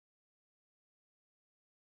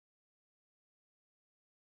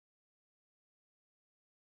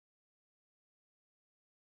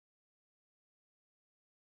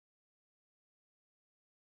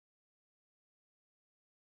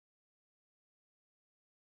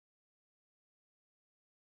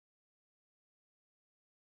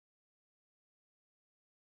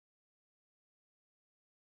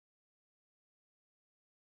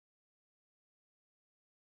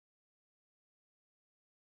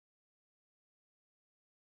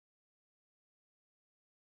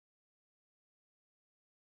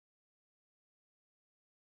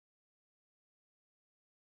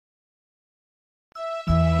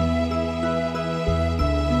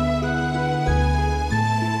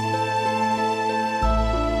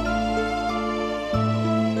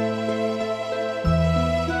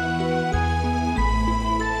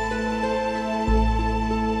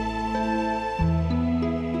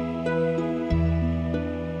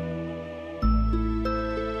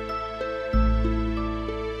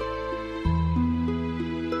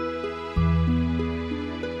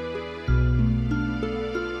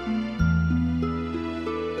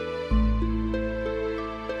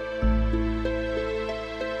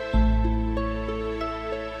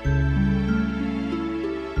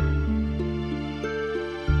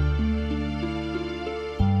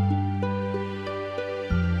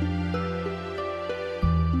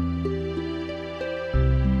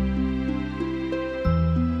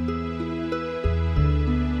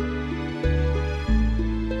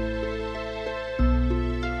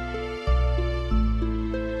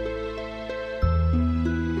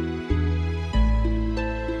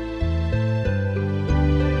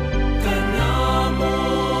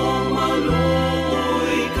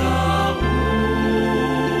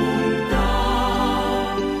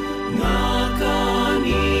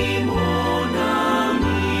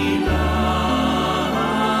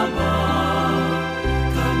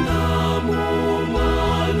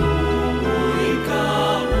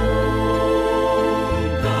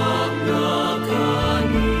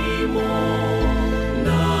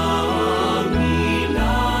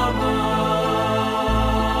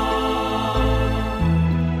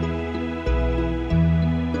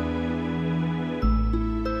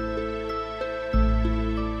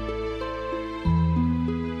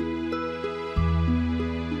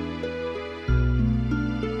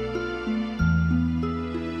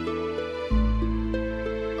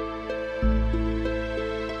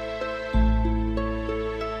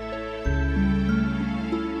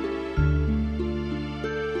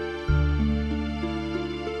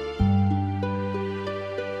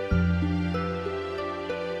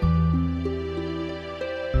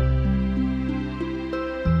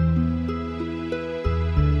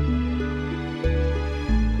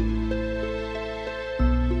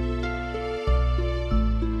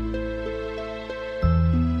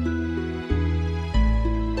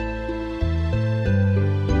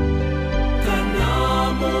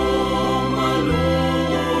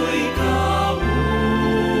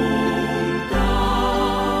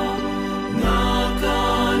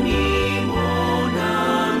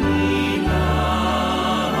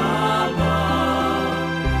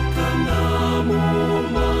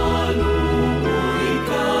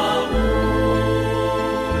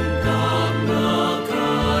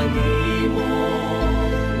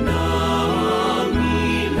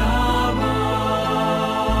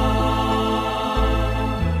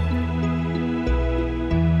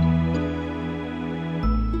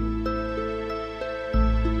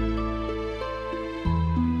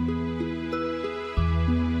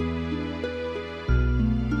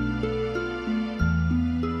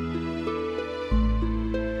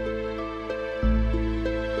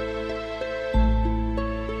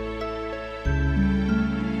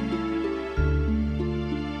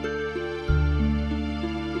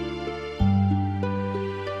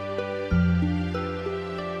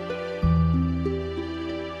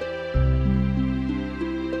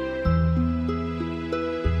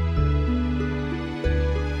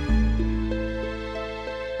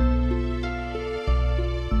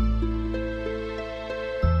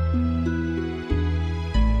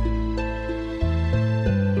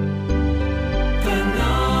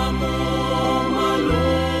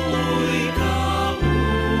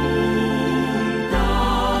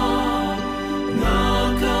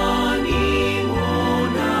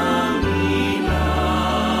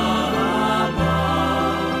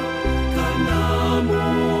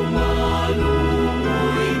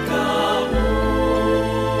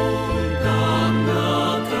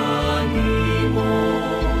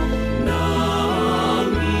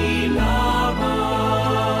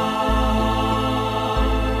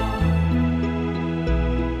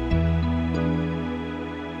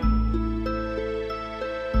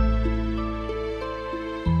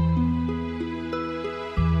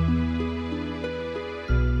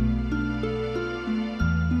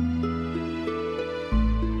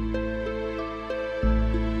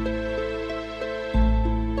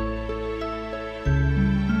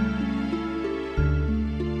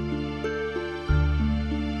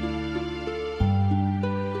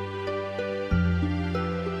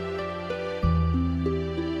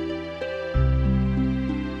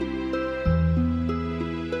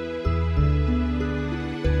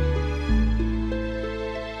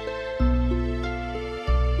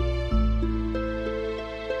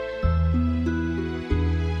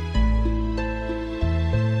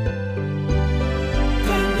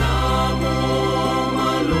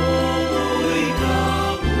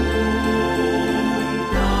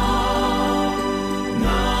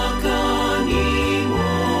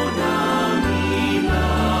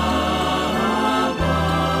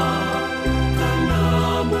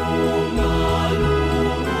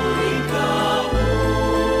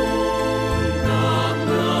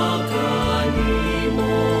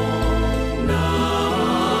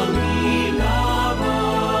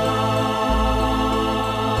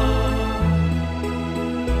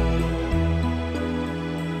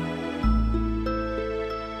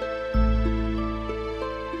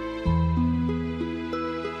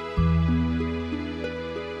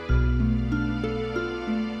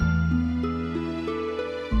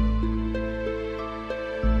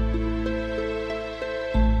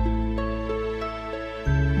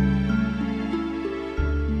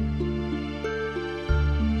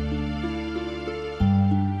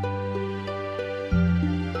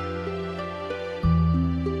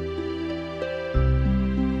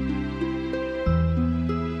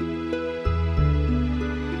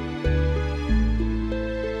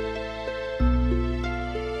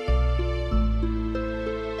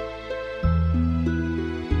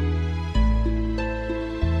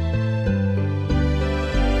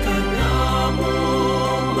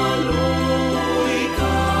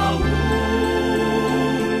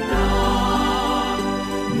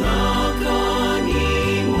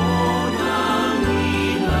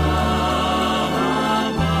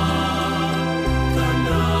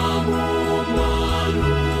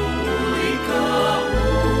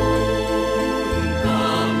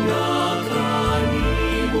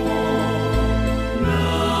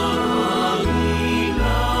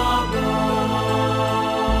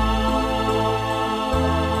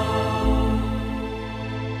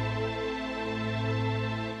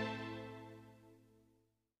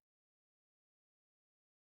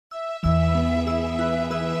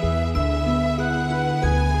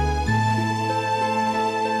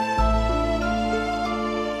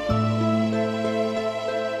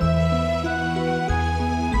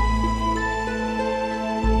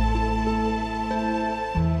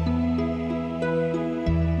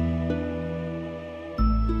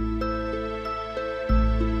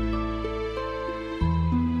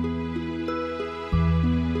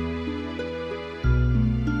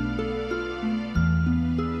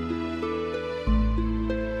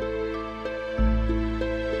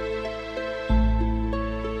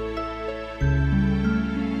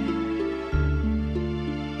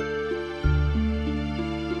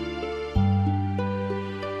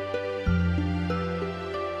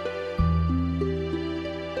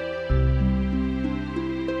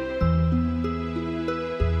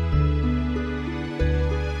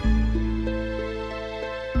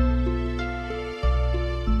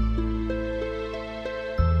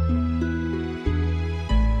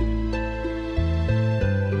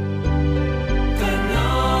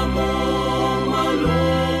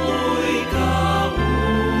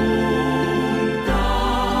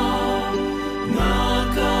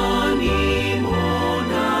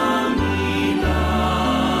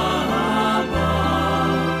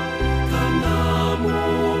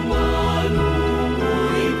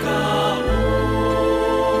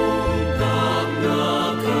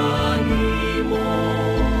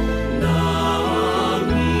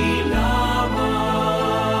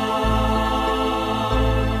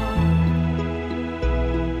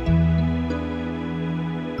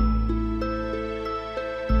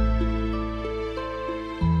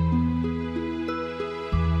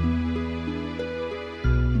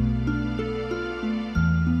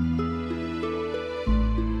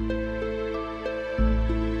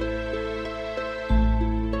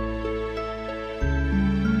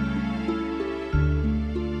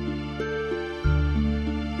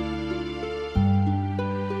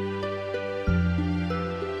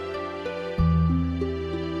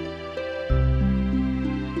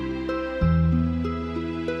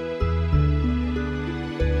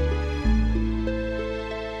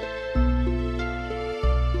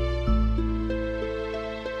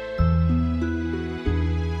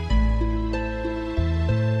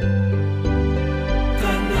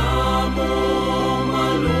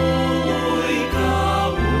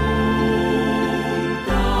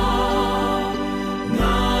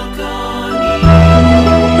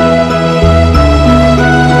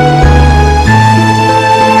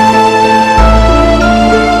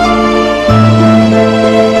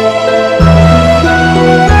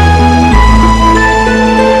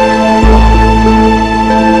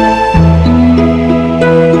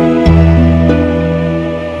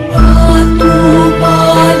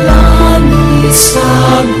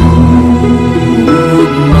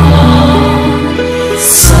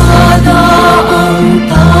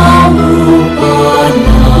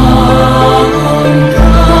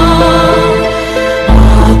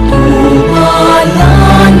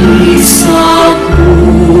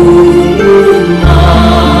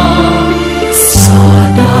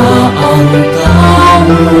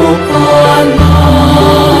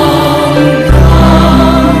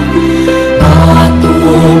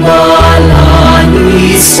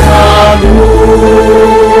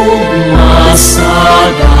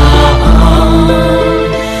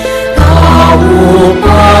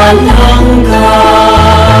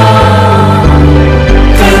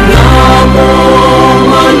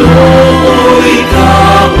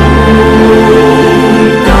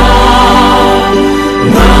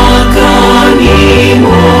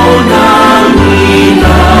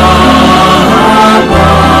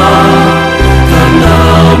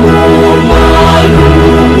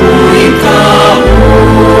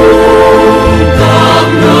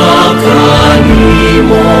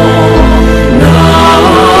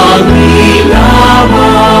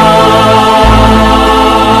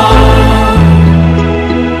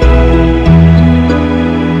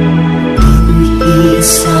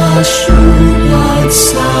syudad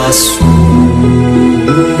sa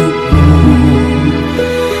sugo,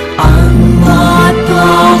 ang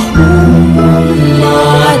matahong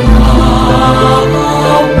larawan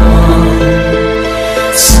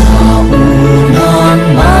sa unang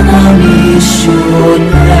mga misyonero.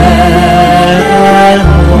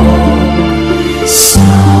 Sa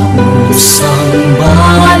usang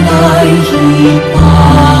balay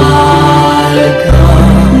hipalgan,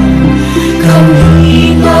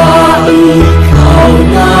 kami na ikaw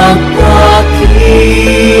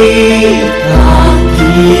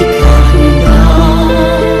nagpakita-kita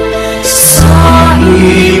sa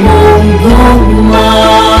imong gugma.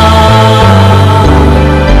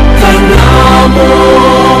 Kanamo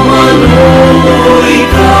maluloy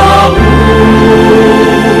kaunta,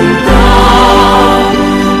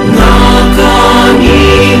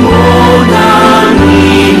 nakanimo ng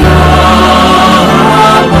ilaban.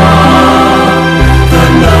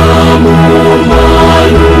 Kanamo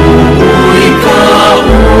maluloy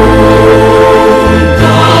kaunta,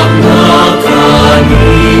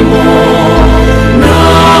 nakanimo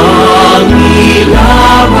ng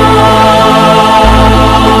ilaban.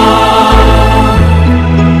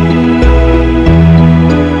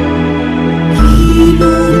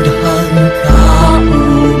 Hiludhan ka o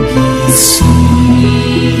gisimba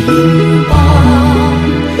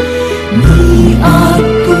ni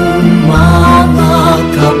atong mga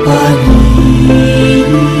kapalian,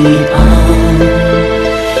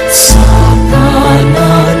 sa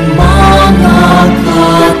tanan mga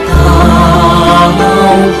katawhan,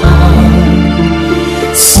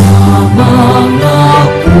 sa mga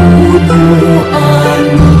punuan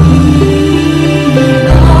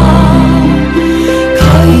nila,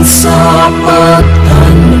 kaysa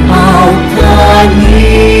pagtanaw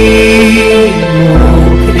kanimo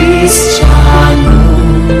Kristiyano,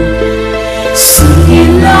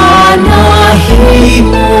 sila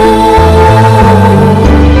nahimo.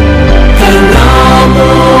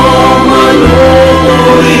 Kanamo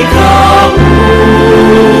maluloy kaunta,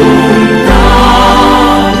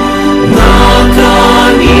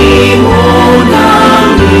 nakanimo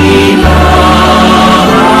ng ilaban.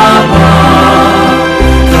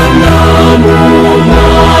 Kanamo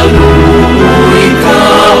maluloy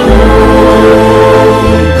kaunta,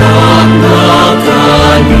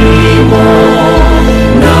 nakanimo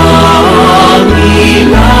ng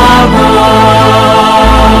ilaban.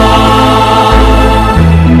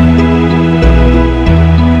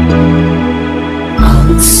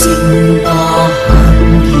 Ang simbahan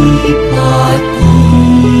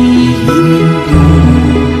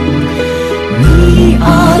gipatihindog ni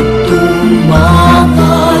atong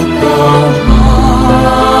mga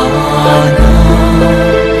tawhanan,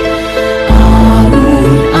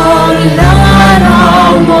 aron ang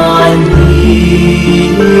larawan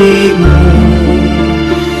nimo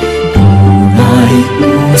dunay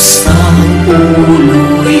usang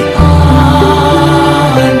uloy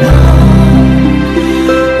anang,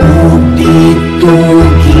 ug dito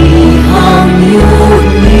gihangyon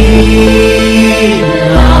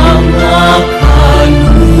nilang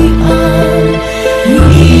nakalian,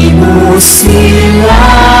 nimo sila.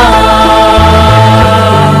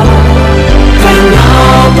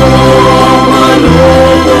 Kanamo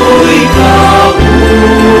maluloy kaunta,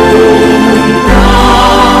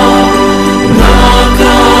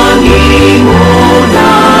 nakanimo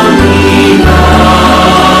ng ilaban.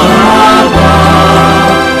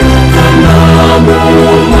 Kanamo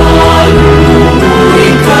maluloy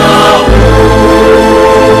kaunta,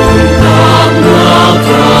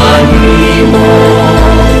 nakanimo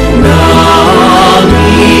ng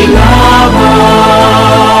ilaban.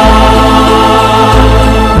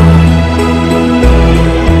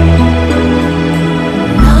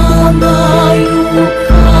 Namayo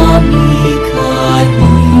kami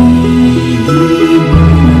kanimo,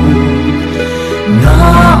 na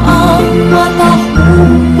ang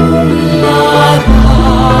matahong larawan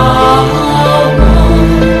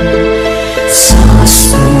sa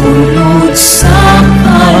sulod sa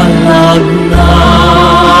kalagnahan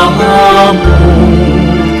mo,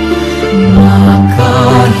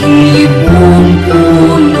 makahimong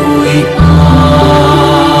tuloy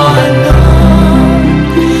anang,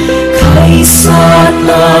 kaysa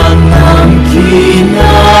tanang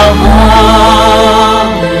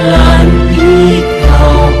kinahanglan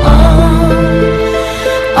ikaw ang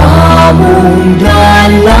among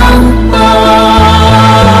dalang pa.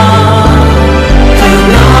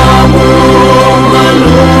 Kanamo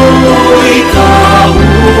maluloy kaunta,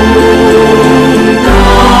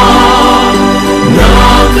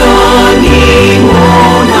 nakanimo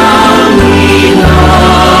ng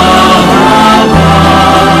ilaban.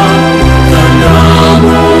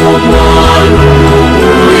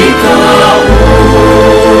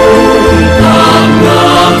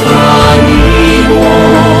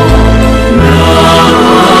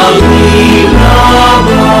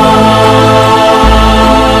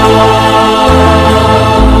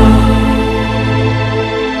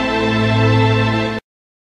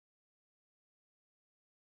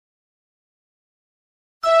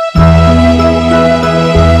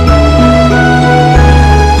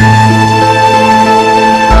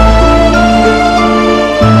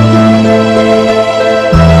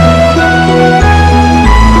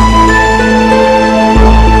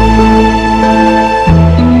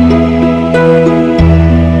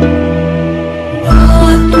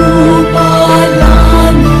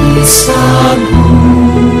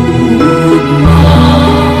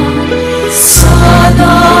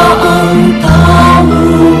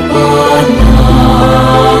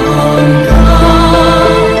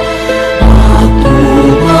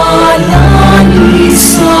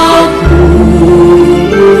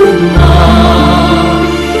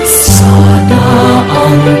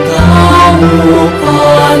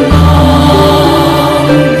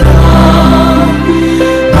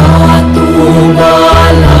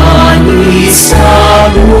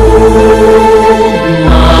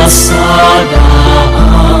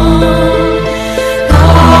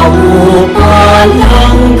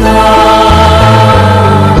 langka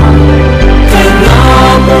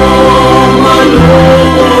kanamo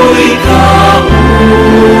maluoy kauna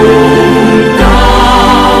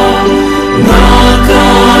nga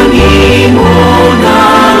kanimo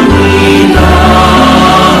nang ilaba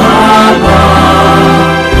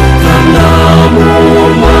kanamo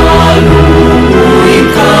maluoy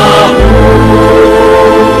kauna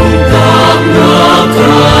nga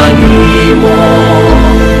kanimo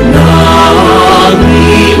nang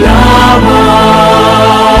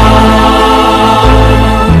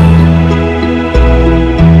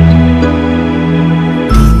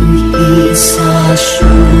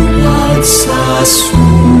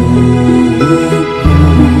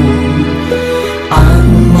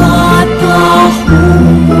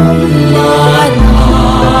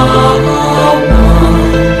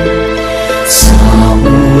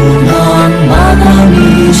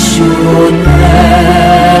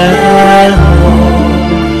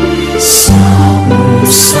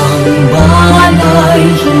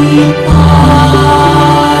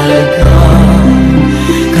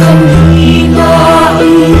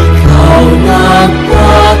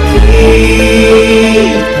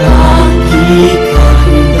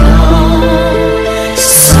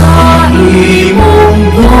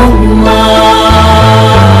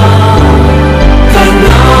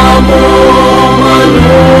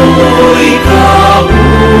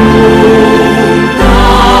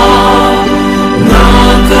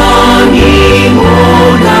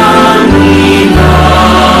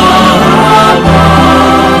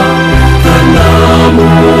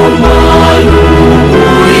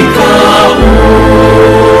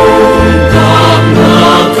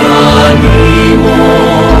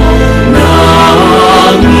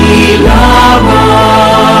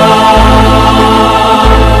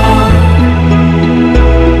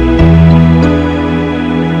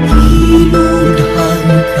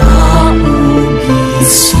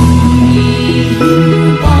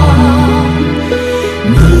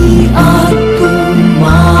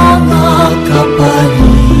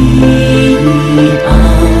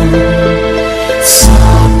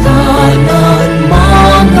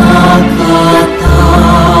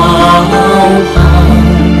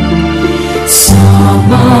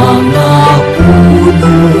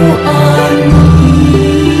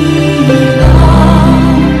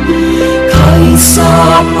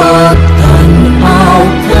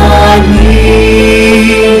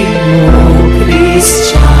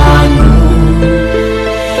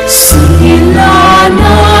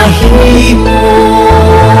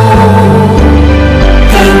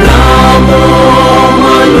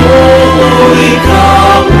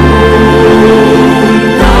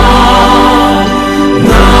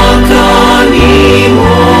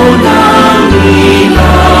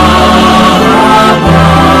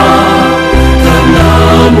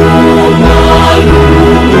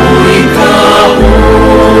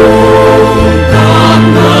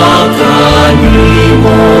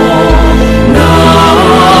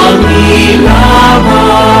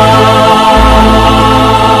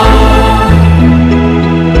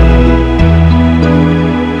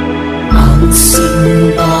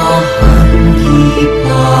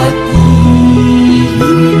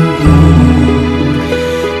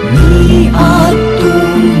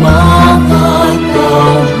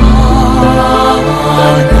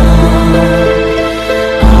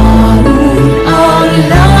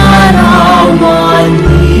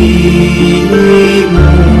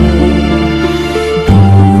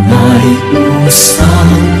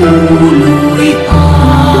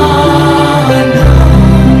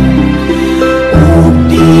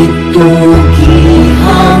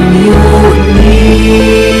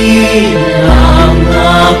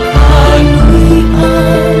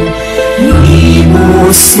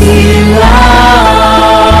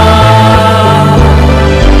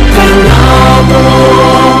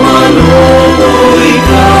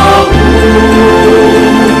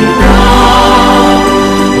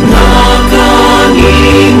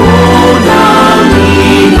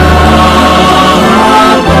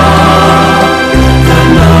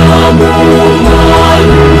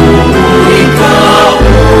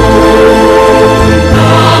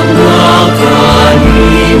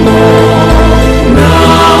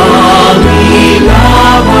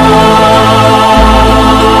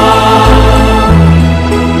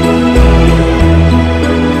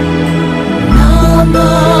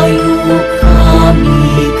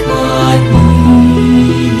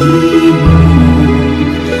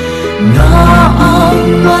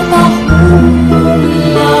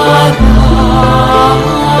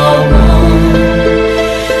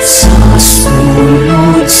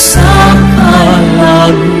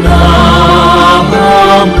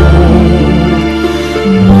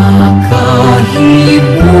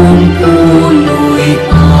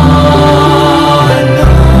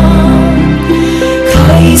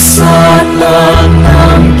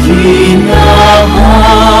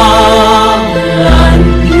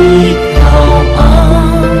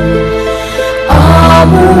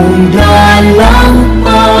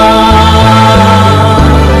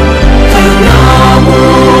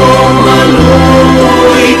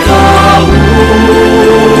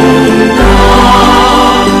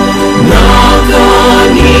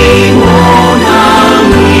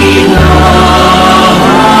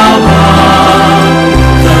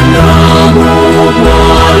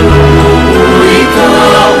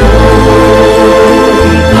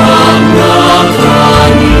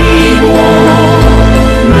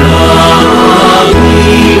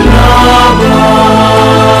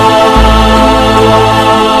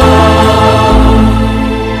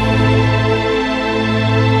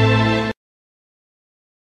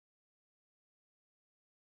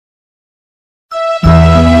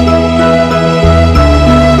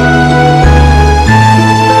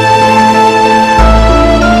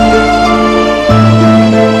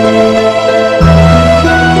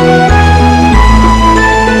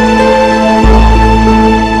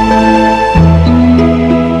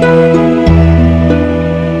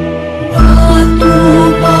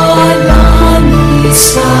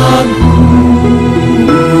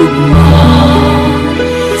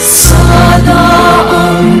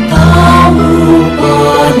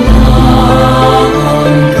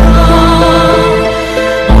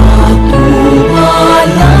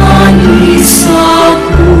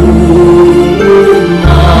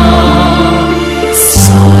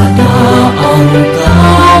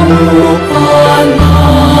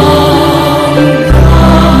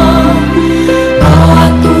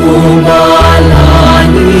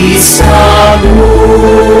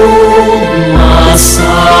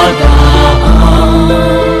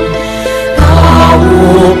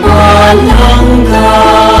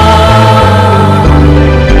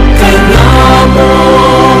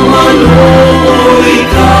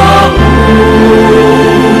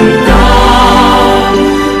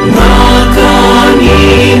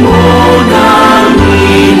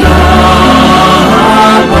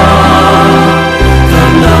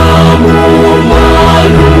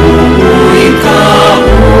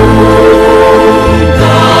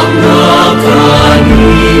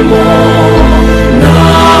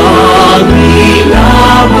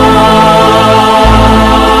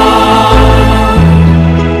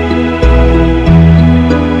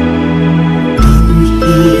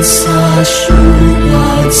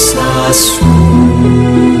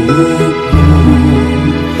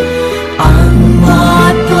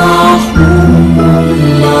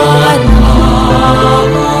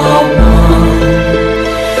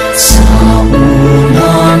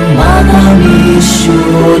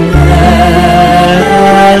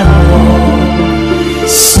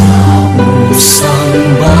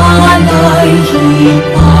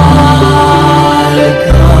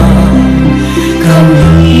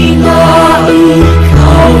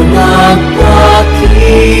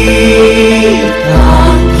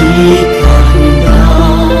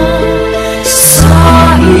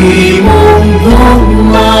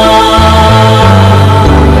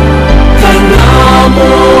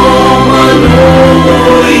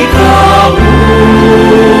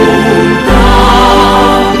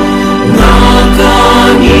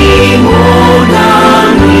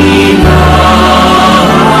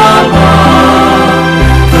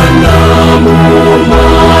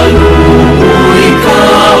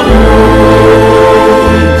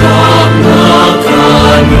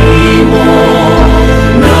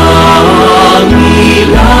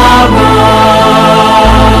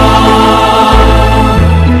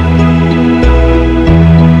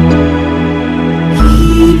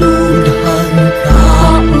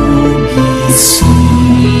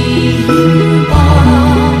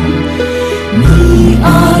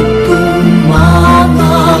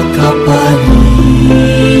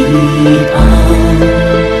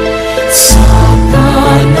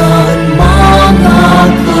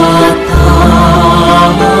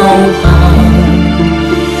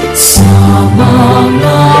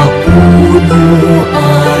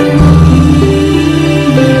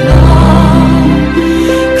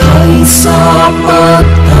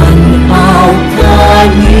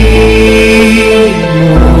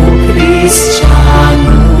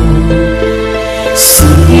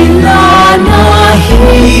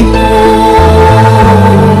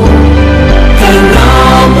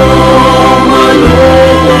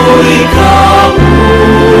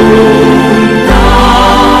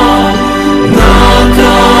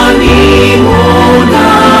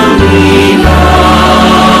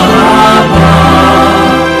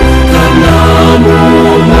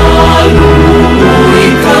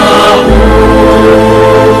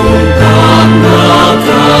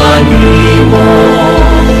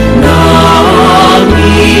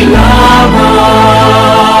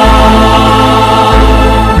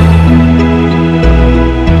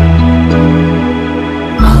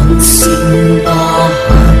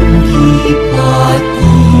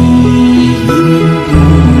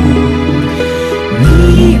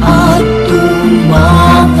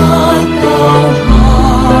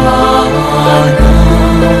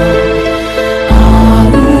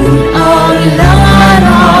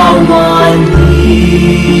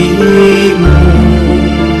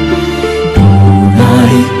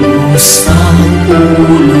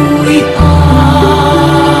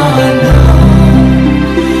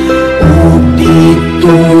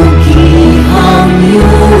tugihang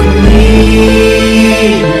yun nilang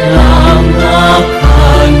nakalian,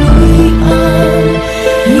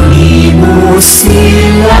 Niño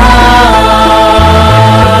sila.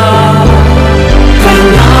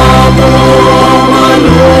 Kanamo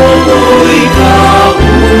manunoy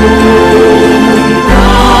kauna,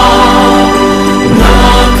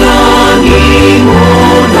 nakanimo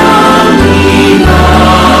ng ilaba.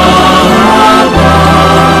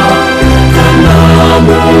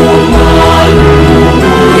 Kanamo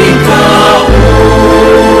manunoy kauna,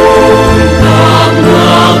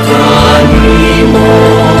 nakanimo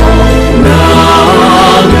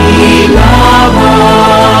ng ilaba.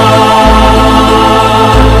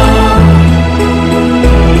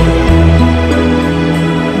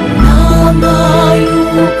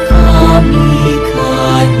 Nangayo kami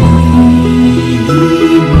kanino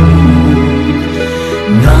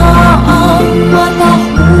na ang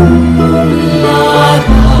malahong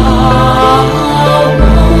larawan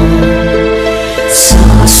sa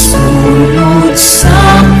sulod sa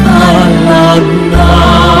kalagnahan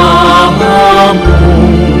mo,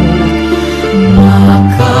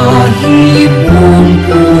 makahimong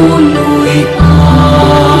puloy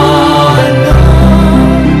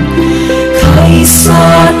kaysa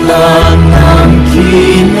tanang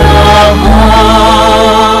kinahalan,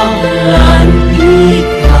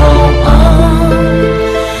 ikaw ang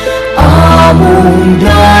among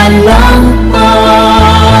dalang pa.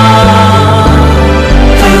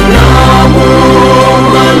 Kanamo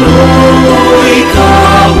manunoy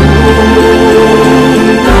kauna,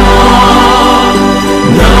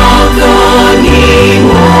 nakanimo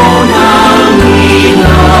ng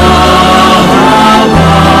ilaba.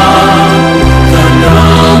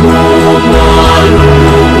 Kanamo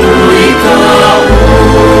manunoy kauna,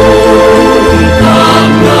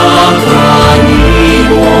 nakanimo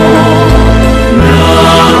ng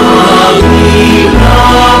ilaba.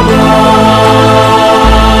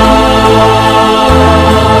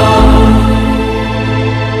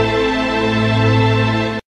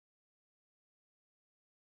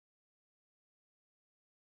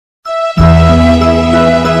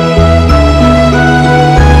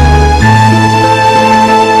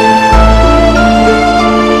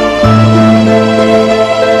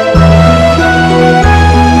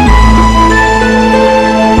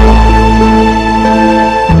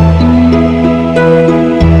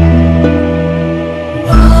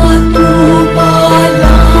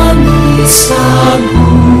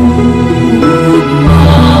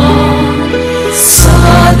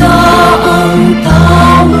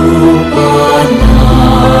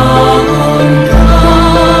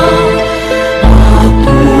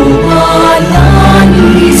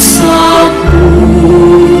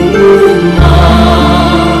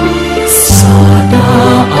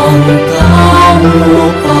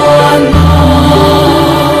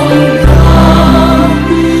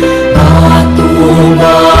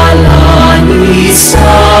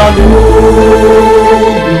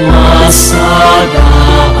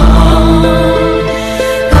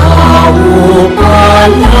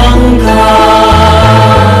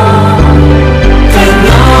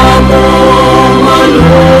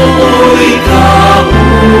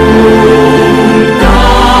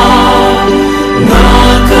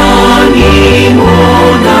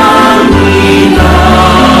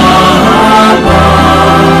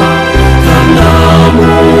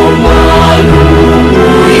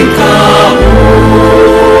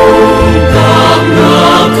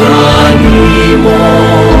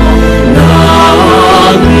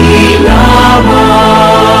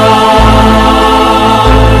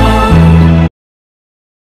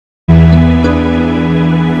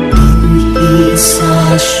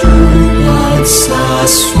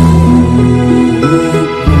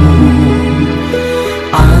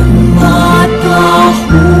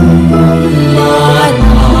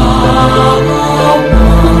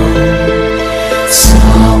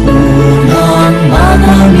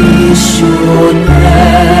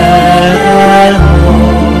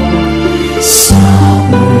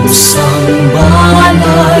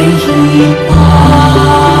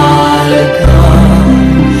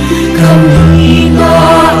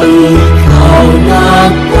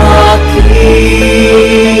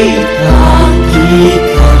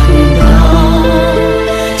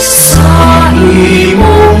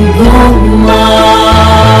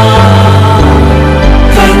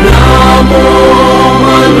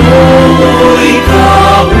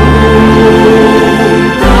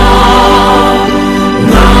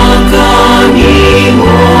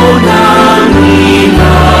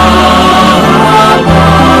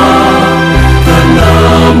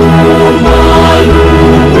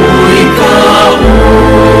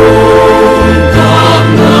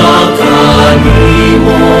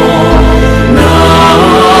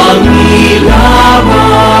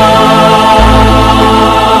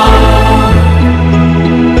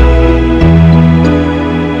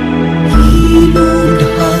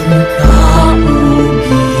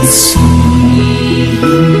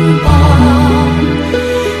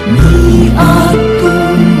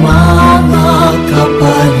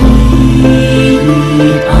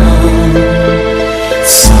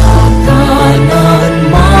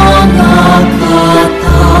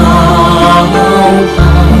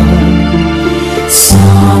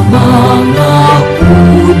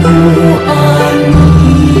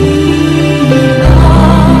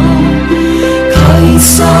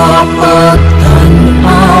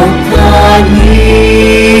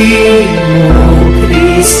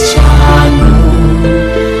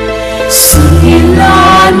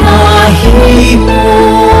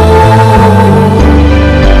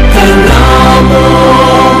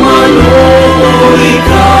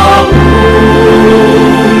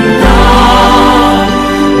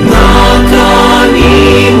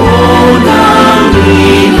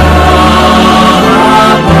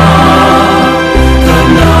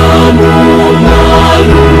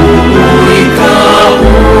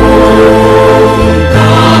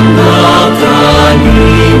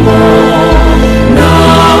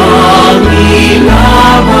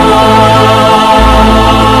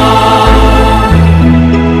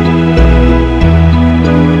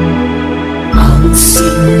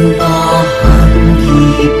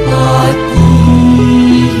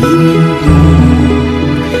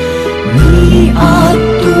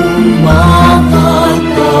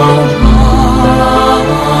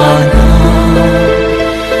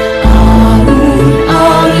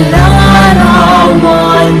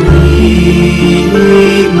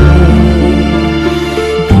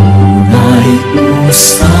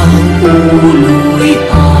 sang ulo'y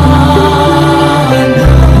anang,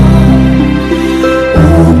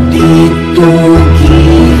 ug dito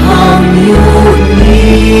gihangyo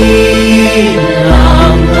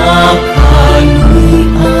nilang nakalian,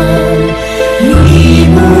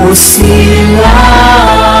 himo sila.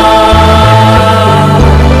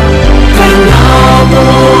 Kanamo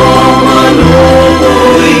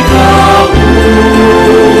maluoy kaunta,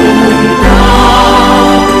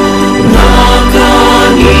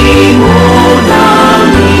 nakanimo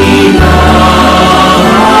ng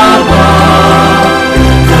ilaba.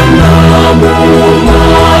 Kanamo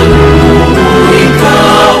maluoy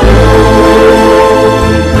kaunta,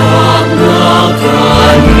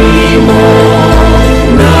 nakanimo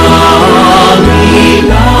ng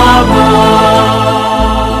ilaba.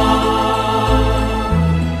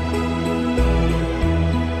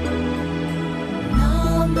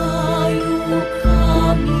 Nangayo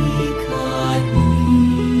kami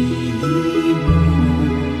kanimo,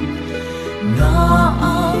 na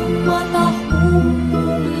ang matahong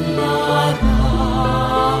larawan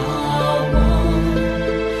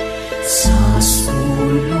sa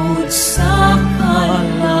sulod sa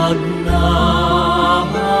kalagnahan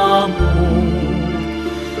mo,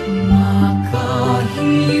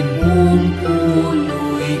 makahimong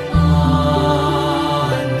ulo'y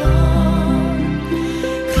anang,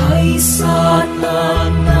 kaysa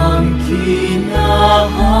tanang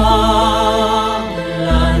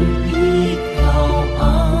kinahanglan, ikaw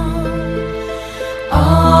ang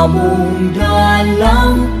among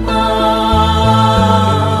dalampan.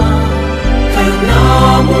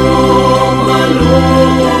 Kanamo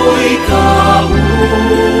maluoy kaunta,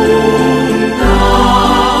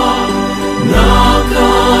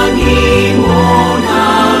 nakanimo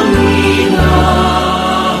ng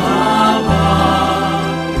ilaba.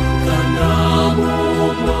 Kanamo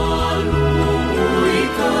maluoy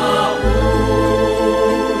kaunta,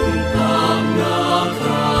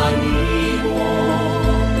 nakanimo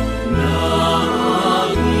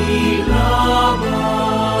ng ilaba.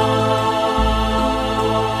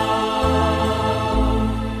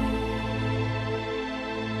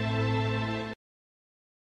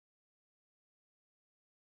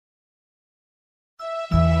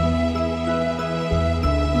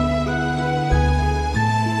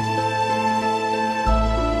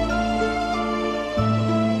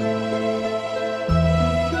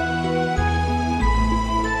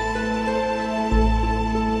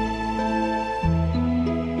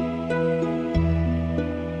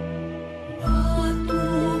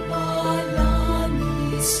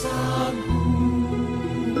 Batubalani sa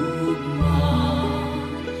gugma,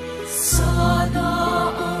 sana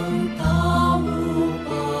ang tao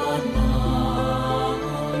palangga.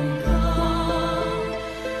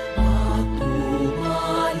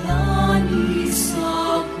 Batubalani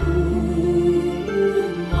sa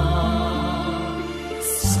gugma,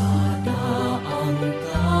 sana ang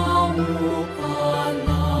tao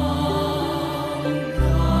palangga.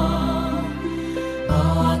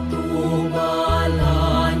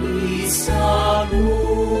 Batubalani sa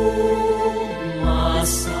lumasadaan,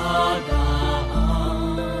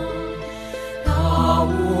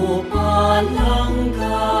 tao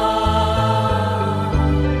palangga.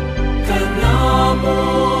 Kanamo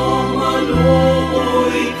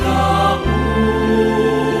maluoy kaunta,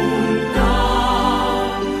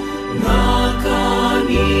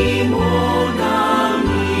 nakanimo ng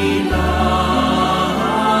ilaba.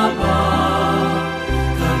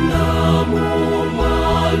 Kanamo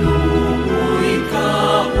maluoy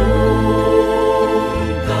kaunta,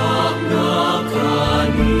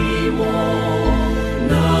 nakanimo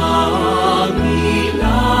ng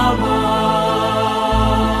ilaba.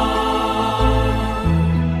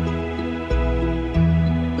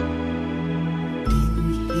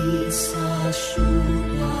 Dinhi sa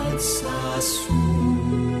syudad sa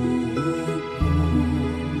sugo,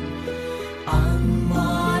 ang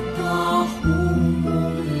matahong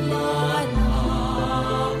larawan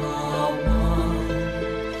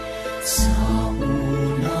sa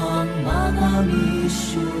unang mga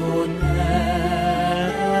misyonero,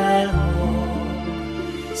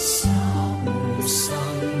 sa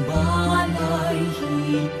usang balay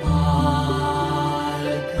hipalgan.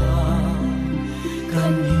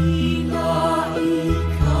 Kanila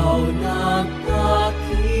ikaw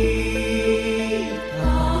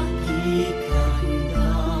nagpakita,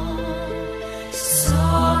 ikanda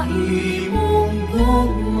sa imong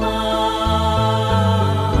gugma.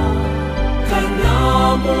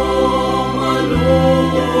 Kanamo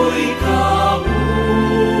maluoy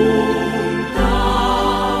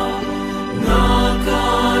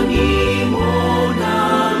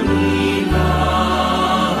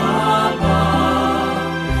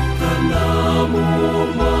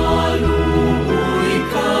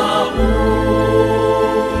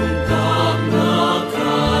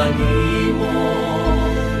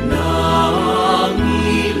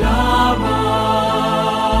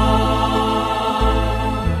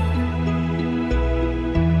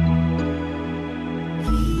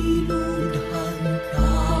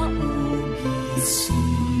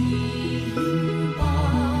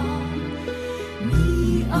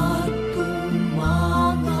atong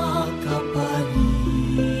mga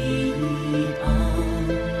kaparian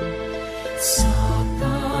sa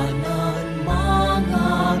tanan mga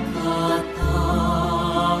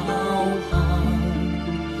katawhan,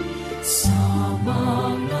 sa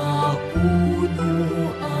mga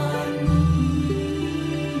punuan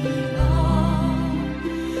nila,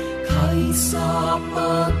 kaysa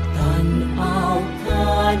pagtanaw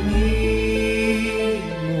kanimo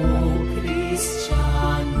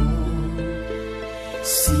Kristiyano,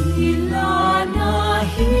 sila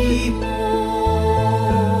nahimo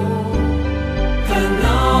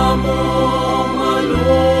kanamo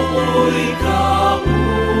maluoy kaunta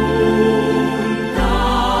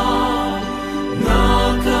nga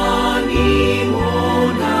kanimo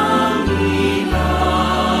nang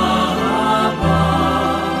ilaba,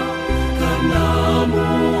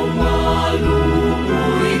 kanamo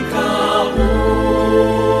maluoy kaunta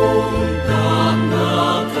nga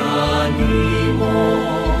kanimo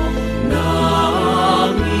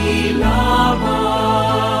nang ilaba.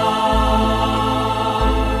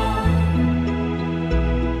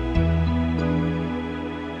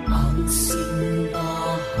 Ang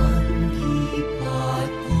simbahan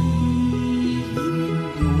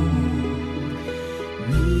gipatihindog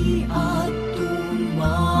ni atong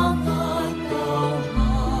mga tawhana,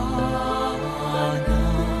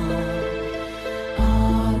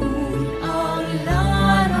 aron ang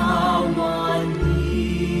larawan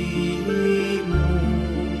nimo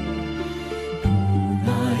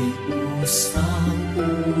tunay usang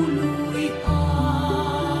uloy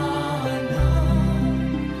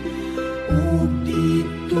ug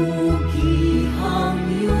dito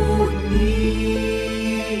gihangyo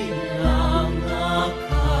nilang nga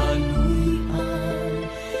kaluy-an,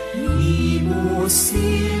 nimo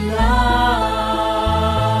sila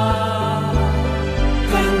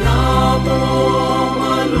kanamo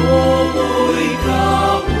maluoy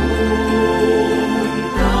kaunta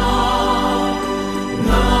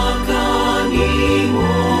nga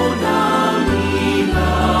kanimo nang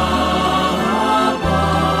ilaba,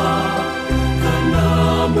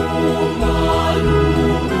 kanamo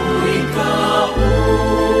maluoy kaunta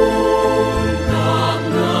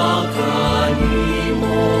nga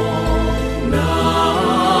kanimo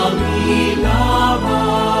nang ilaba.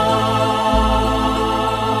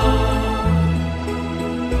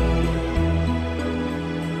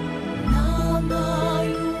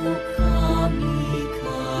 Nangayo kami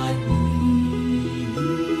kanimo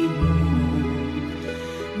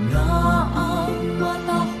nga ang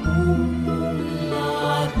matahong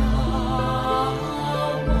larawan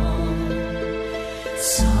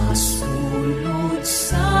sa sulod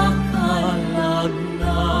sa kalagnahan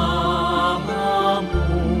mo,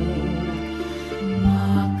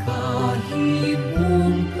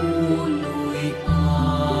 makahimong puloy-anan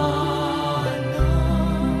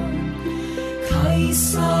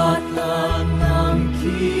kaysa tanang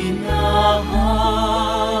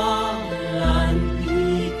kinahanglan.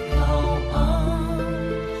 Ikaw ang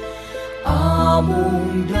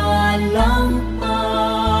among dalang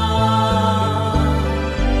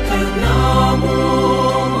kanamo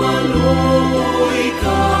maluoy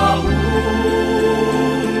kaunta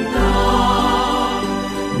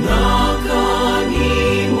nga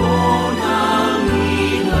kanimo nang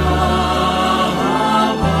ilaba,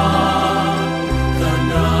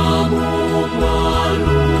 kanamo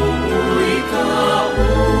maluoy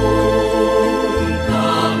kaunta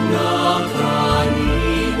nga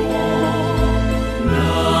kanimo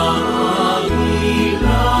nang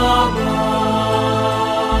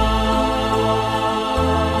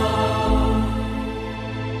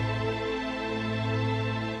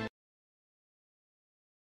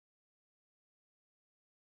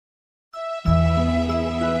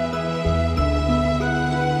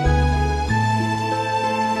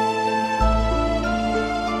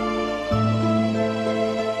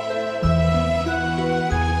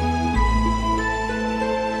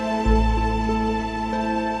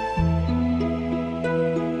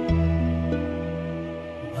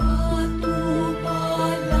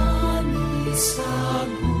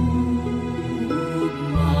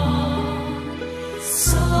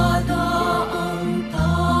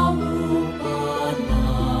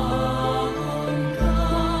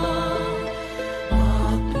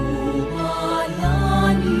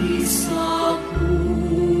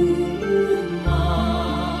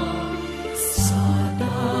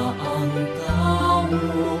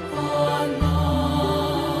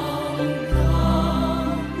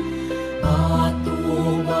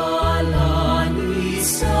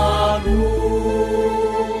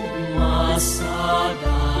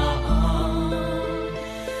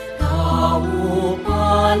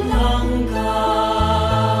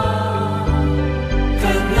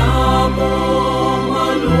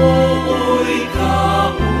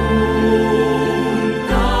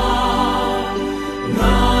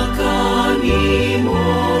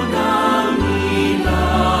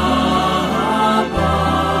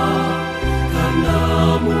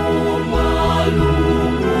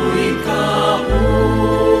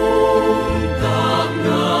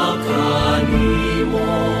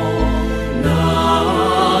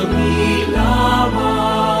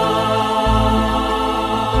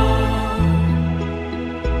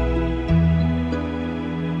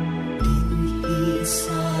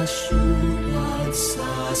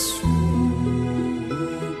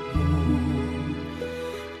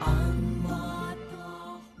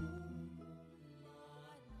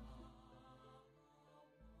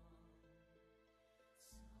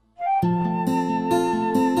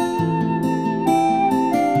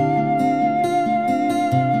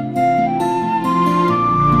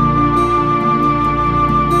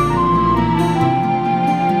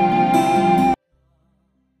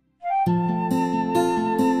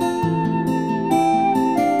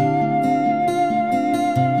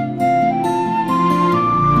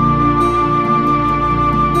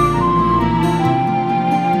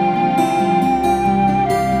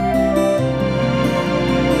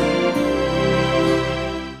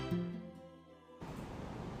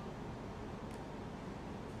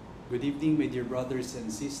Good evening, my dear brothers and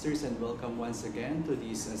sisters, and welcome once again to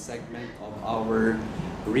this segment of our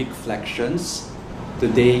reflections.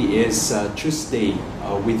 Today is Tuesday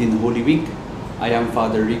within Holy Week. I am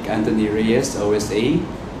Father Rick Anthony Reyes, OSA,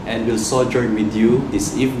 and will sojourn with you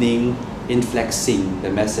this evening in flexing the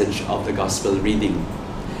message of the Gospel reading.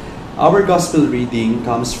 Our Gospel reading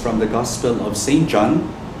comes from the Gospel of St. John,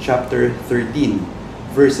 chapter 13,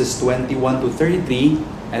 verses 21 to 33,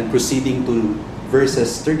 and proceeding to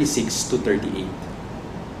verses 36 to 38.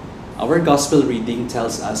 Our Gospel reading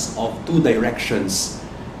tells us of two directions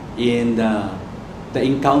in the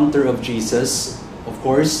encounter of Jesus. Of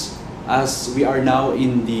course, as we are now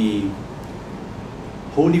in the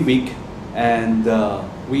Holy Week, and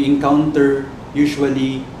we encounter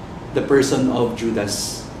usually the person of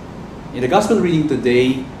Judas. In the Gospel reading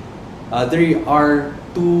today, there are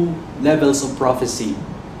two levels of prophecy.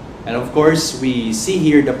 And of course, we see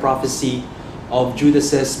here the prophecy of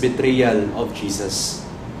Judas's betrayal of Jesus.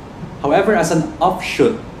 However, as an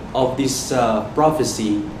offshoot of this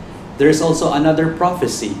prophecy, there is also another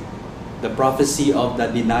prophecy, the prophecy of the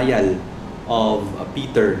denial of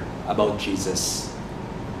Peter about Jesus.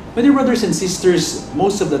 My dear brothers and sisters,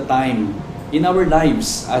 most of the time in our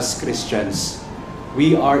lives as Christians,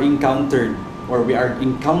 we are encountering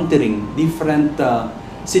different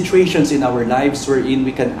situations in our lives wherein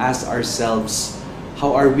we can ask ourselves,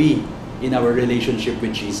 how are we in our relationship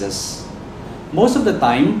with Jesus? Most of the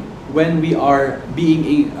time, when we are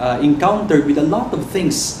being encountered with a lot of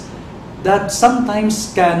things that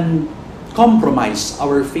sometimes can compromise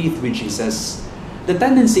our faith with Jesus, the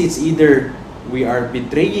tendency is either we are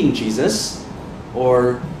betraying Jesus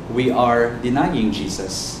or we are denying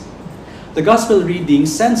Jesus. The Gospel reading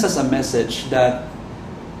sends us a message that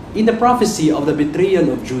in the prophecy of the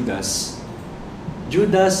betrayal of Judas,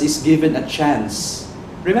 Judas is given a chance.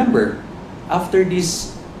 Remember, after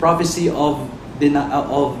this prophecy of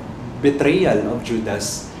betrayal of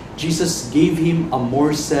Judas, Jesus gave him a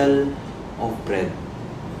morsel of bread.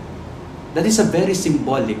 That is a very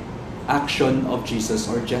symbolic action of Jesus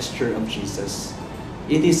or gesture of Jesus.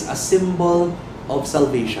 It is a symbol of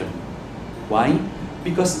salvation. Why?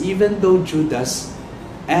 Because even though Judas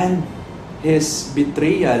and his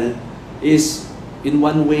betrayal is in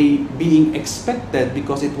one way being expected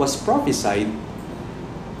because it was prophesied,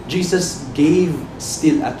 Jesus gave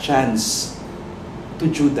still a chance to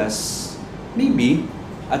Judas, maybe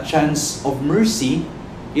a chance of mercy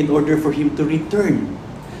in order for him to return.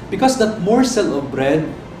 Because that morsel of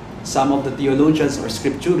bread, some of the theologians or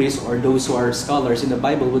scripturists or those who are scholars in the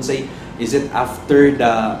Bible would say, is it after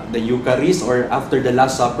the Eucharist or after the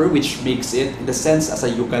Last Supper, which makes it in the sense as a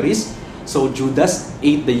Eucharist? So Judas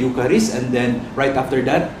ate the Eucharist and then right after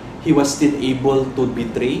that, he was still able to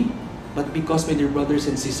betray. But because, my dear brothers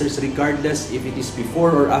and sisters, regardless if it is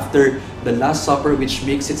before or after the Last Supper, which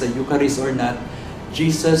makes it a Eucharist or not,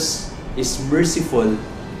 Jesus is merciful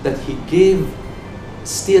that He gave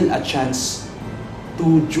still a chance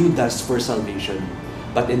to Judas for salvation.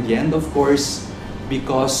 But in the end, of course,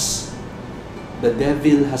 because the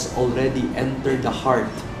devil has already entered the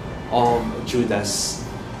heart of Judas,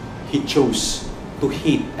 he chose to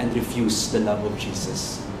hate and refuse the love of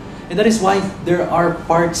Jesus. And that is why there are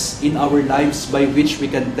parts in our lives by which we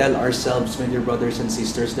can tell ourselves, my dear brothers and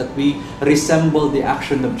sisters, that we resemble the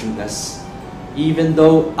action of Judas. Even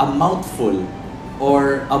though a mouthful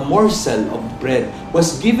or a morsel of bread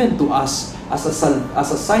was given to us as a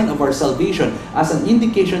sign of our salvation, as an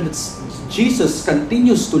indication that Jesus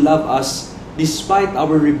continues to love us despite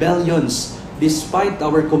our rebellions, despite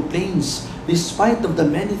our complaints, despite of the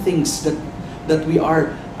many things that we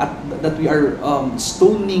are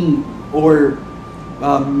stoning or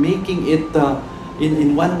making it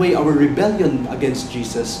in one way our rebellion against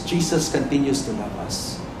Jesus. Jesus continues to love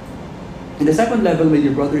us. In the second level, my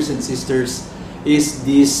dear brothers and sisters, is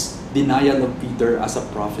this denial of Peter as a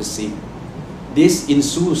prophecy. This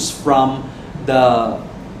ensues from the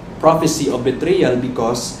prophecy of betrayal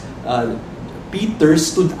because Peter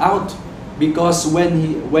stood out. Because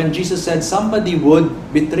when Jesus said somebody would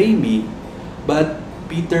betray me, but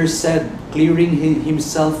Peter said, clearing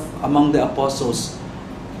himself among the apostles,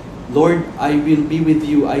 Lord, I will be with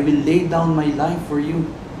you. I will lay down my life for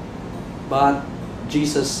you. But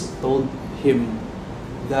Jesus told him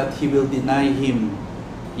that he will deny him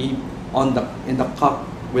in the cock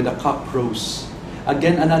when the cock crows.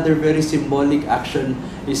 Again, another very symbolic action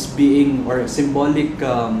is being, or symbolic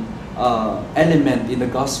element in the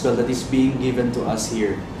gospel that is being given to us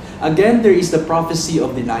here. Again, there is the prophecy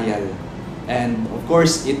of denial. And of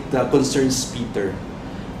course, it concerns Peter.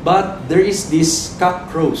 But there is this cock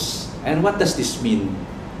crows. And what does this mean?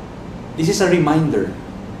 This is a reminder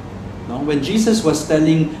No? When Jesus was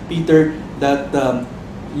telling Peter that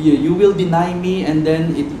you will deny me, and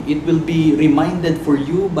then it will be reminded for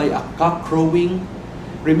you by a cock crowing.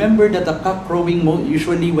 Remember that a cock crowing,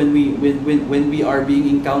 usually when we are being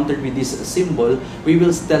encountered with this symbol, we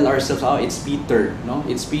will tell ourselves, oh, it's Peter. No,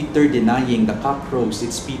 it's Peter denying. The cock crows,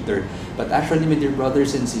 it's Peter. But actually, my dear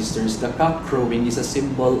brothers and sisters, the cock crowing is a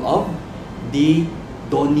symbol of the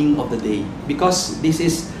dawning of the day, because this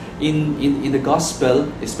is in the gospel,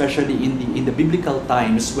 especially in the biblical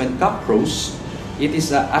times, when cock crows, it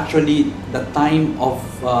is actually the time of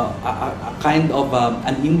a kind of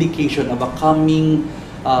an indication of a coming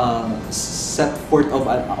set forth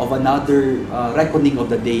of another reckoning of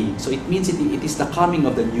the day. So it means it is the coming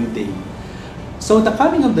of the new day. So the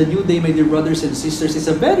coming of the new day, my dear brothers and sisters, is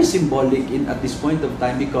a very symbolic at this point of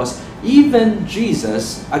time, because even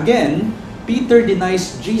Jesus, again, Peter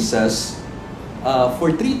denies Jesus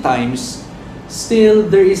for 3 times. Still,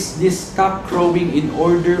 there is this cock crowing in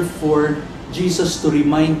order for Jesus to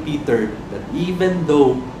remind Peter that even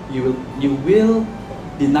though you will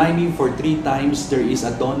deny me for 3 times, there is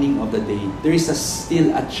a dawning of the day. There is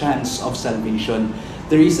still a chance of salvation.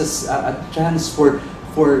 There is a chance for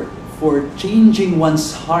changing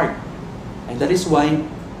one's heart. And that is why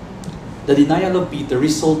the denial of Peter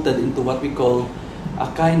resulted into what we call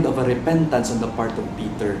a kind of a repentance on the part of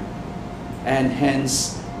Peter. And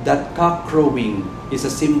hence, that cock crowing is a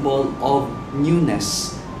symbol of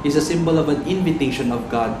newness, is a symbol of an invitation of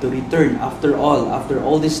God to return after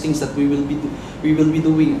all these things that we will be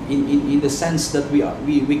doing in the sense that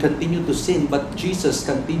we continue to sin, but Jesus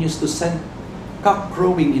continues to send cock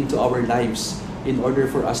crowing into our lives in order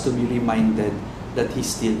for us to be reminded that He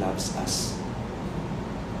still loves us.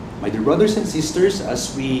 My dear brothers and sisters,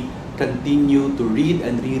 as we continue to read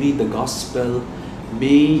and reread the Gospel,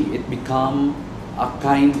 may it become a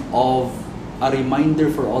kind of a reminder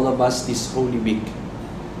for all of us this Holy Week.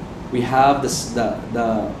 We have these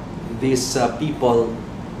people,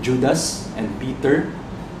 Judas and Peter,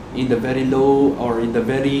 in the very low or in the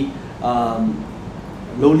very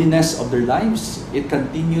lowliness of their lives. It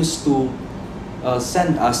continues to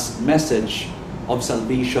send us message of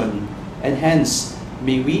salvation, and hence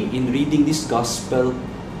may we, in reading this gospel,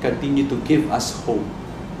 continue to give us hope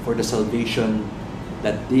for the salvation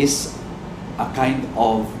that is a kind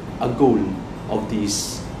of a goal of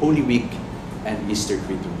this Holy Week and Easter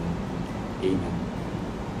Triduum. Amen.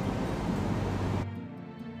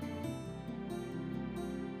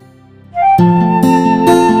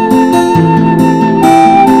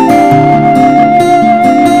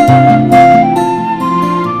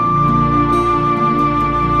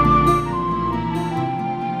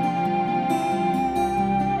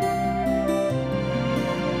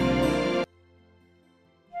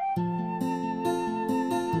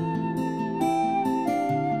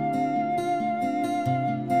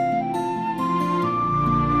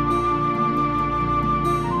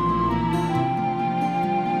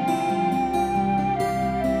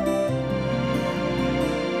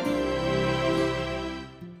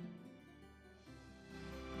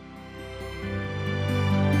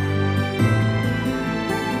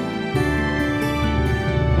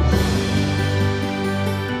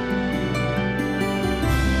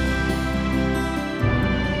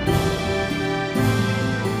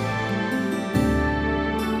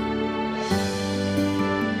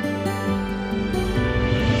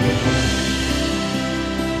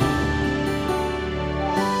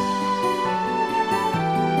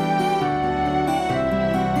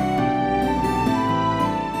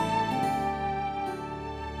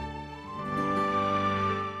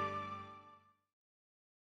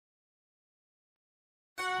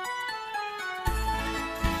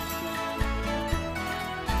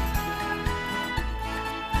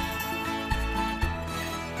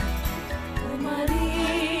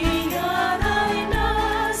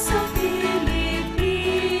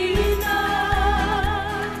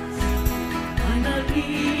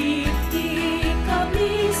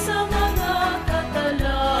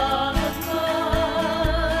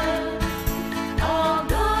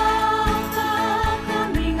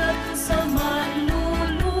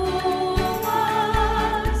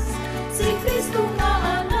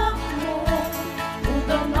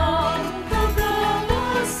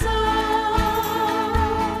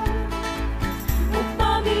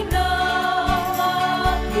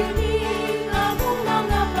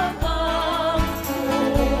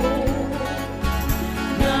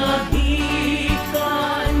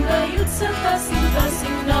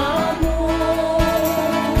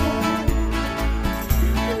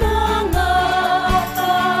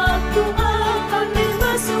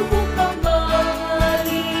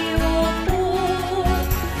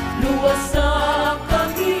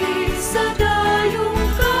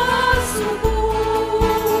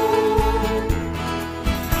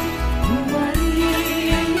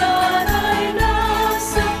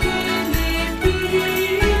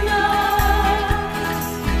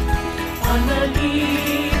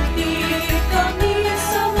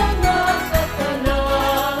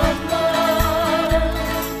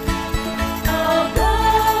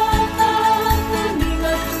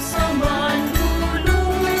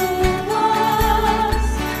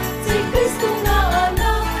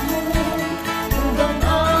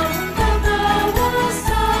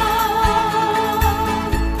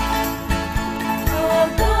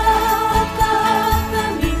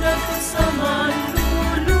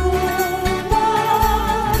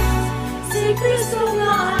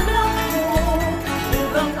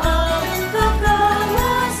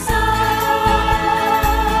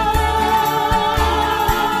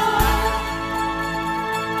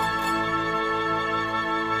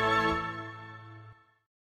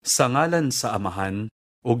 Sa ngalan sa Amahan,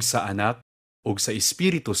 ug sa Anak, ug sa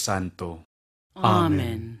Espiritu Santo.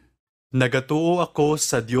 Amen. Nagatuo ako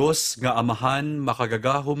sa Dios nga Amahan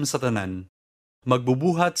makagagahom sa tanan,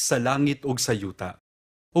 magbubuhat sa langit ug sa yuta.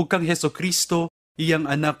 Ug kang Hesukristo, iyang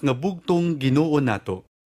anak nga bugtong Ginoo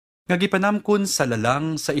nato, nga gipanamkon sa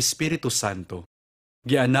lalang sa Espiritu Santo.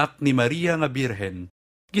 Gianak ni Maria nga Birhen,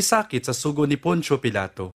 gisakit sa sugo ni Poncio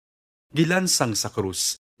Pilato, gilansang sa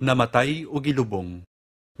krus, namatay o gilubong,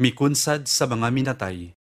 mikunsad sa mga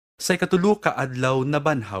minatay. Sa ikatulo ka adlaw na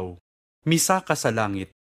banhaw, misaka sa langit,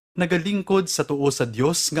 nagalingkod sa tuo sa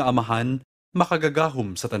Dios nga Amahan,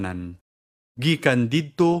 makagagahom sa tanan. Gikan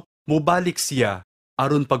didto, mubalik siya,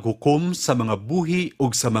 aron paghukom sa mga buhi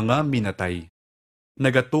ug sa mga minatay.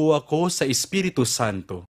 Nagatuo ako sa Espiritu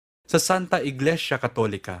Santo, sa Santa Iglesia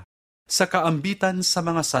Katolika, sa kaambitan sa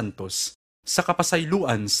mga santos, sa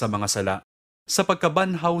kapasayloan sa mga sala, sa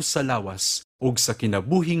pagkabanhaw sa lawas, ug sa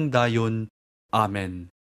kinabuhing dayon.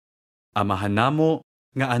 Amen. Amahan namo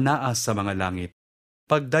nga anaa sa mga langit,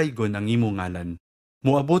 pagdaygon ang imong ngalan,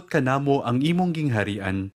 muabot ka namo ang imong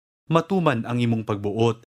gingharian, matuman ang imong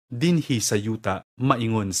pagbuot, dinhi sa yuta,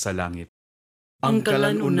 maingon sa langit. Ang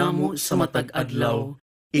kalan-una mo sa matag adlaw,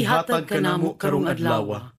 ihatag ka namo karong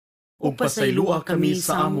adlawa, ug pasaylua kami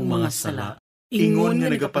sa among mga sala, ingon nga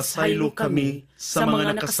nagapasaylo kami sa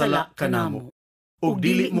mga nakasala kanamo, ug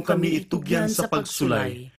dili mo kami itugyan sa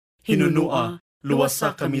pagsulay, hinunua,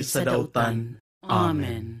 luwasa kami sa dautan.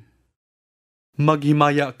 Amen.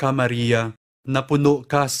 Maghimaya ka Maria, napuno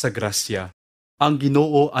ka sa grasya, ang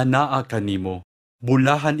Ginoo anaa kanimo,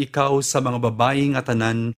 bulahan ikaw sa mga babayi nga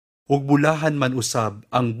tanan, ug bulahan man usab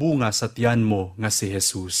ang bunga sa tiyan mo nga si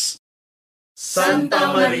Jesus.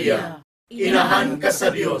 Santa Maria, inahan ka sa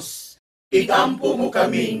Dios, igampo mo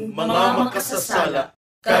kaming mga makasasala,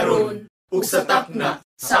 karon ug sa takna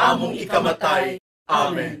sa among ikamatay.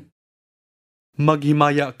 Amen.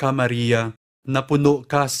 Maghimaya ka Maria, napuno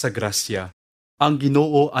ka sa grasya, ang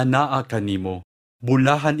Ginoo anaa kanimo,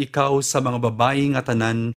 bulahan ikaw sa mga babayi nga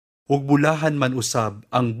tanan, ug bulahan man usab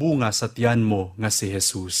ang bunga sa tiyan mo nga si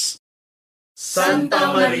Jesus.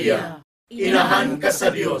 Santa Maria, inahan ka sa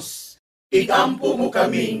Dios, igampo mo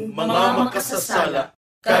kaming mga makasasala,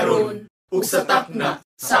 karon ug sa takna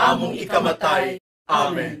sa among ikamatay.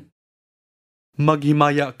 Amen.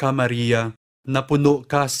 Maghimaya ka Maria, napuno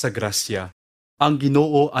ka sa grasya, ang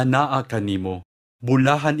Ginoo anaa kanimo,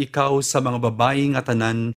 bulahan ikaw sa mga babayi nga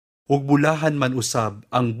tanan, ug bulahan man usab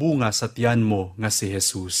ang bunga sa tiyan mo nga si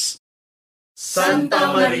Jesus.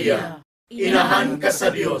 Santa Maria, inahan ka sa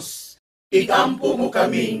Dios, igampo mo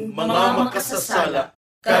kaming mga makasasala,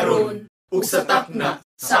 karon ug sa takna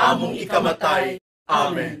sa among ikamatay.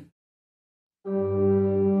 Amen.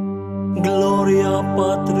 Gloria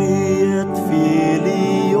Patri et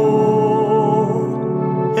Filio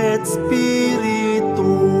et Spiritui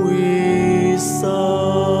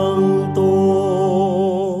Sancto.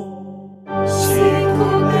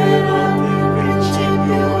 Sicut erat in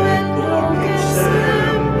principio et nunc et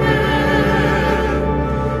semper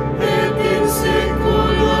et in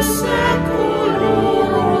saecula saeculorum.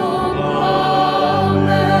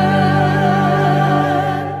 Amen.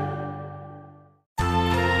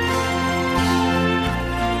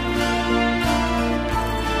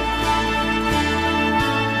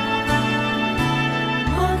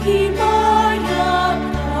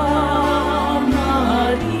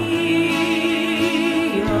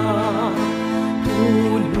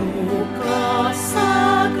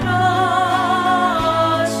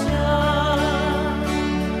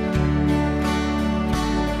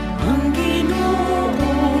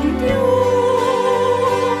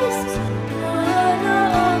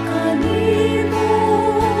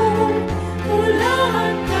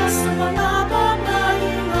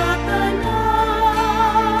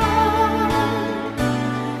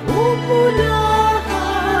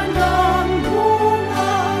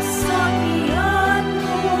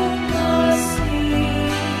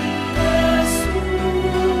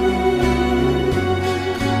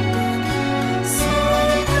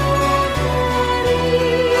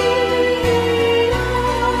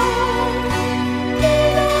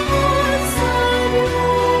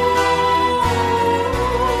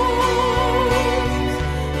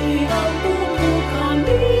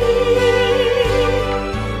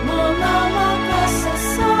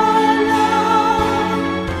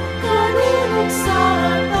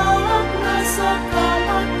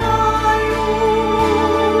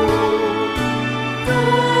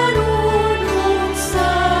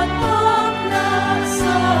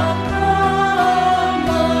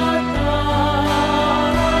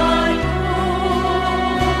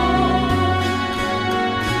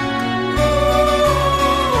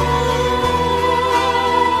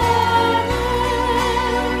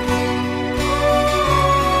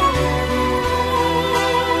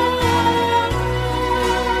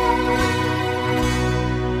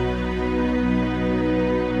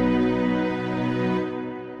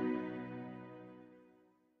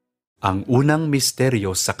 Ang unang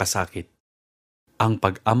misteryo sa kasakit. Ang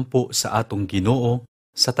pag-ampo sa atong Ginoo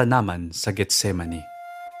sa tanaman sa Getsemani.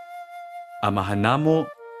 Amahan namo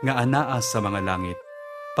nga anaa sa mga langit,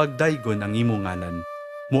 pagdaygon ang imong ngalan,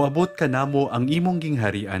 muabot ka namo ang imong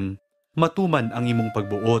gingharian, matuman ang imong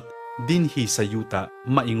pagbuot, dinhi sa yuta,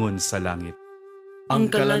 maingon sa langit. Ang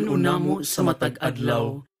kalan-una mo sa matag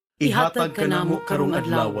adlaw, ihatag ka namo karong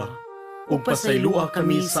adlaw, ug pasaylua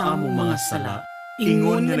kami sa among mga sala,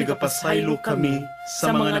 ingon nga nagapasaylo kami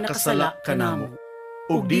sa mga nakasala kanamo.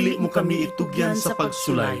 Ug dili mo kami itugyan sa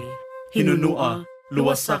pagsulay, hinunua,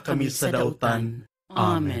 luwasa kami sa dautan.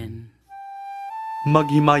 Amen.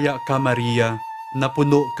 Maghimaya ka Maria,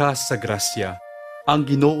 napuno ka sa grasya. Ang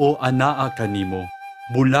Ginoo anaa kanimo.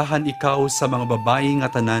 Bulahan ikaw sa mga babayi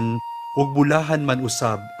nga tanan, ug bulahan man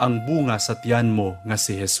usab ang bunga sa tiyan mo nga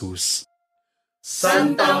si Jesus.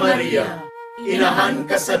 Santa Maria, inahan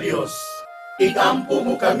ka sa Dios. Igampo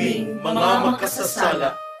mo kaming mga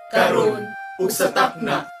makasasala, karon ug sa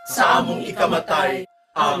takna sa among ikamatay.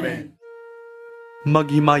 Amen.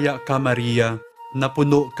 Maghimaya ka Maria,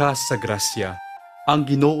 napuno ka sa grasya. Ang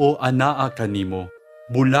Ginoo anaa kanimo.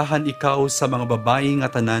 Bulahan ikaw sa mga babayi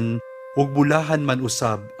nga tanan, ug bulahan man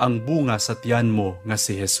usab ang bunga sa tiyan mo nga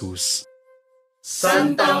si Jesus.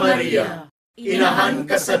 Santa Maria, inahan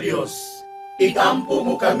ka sa Dios. Igampo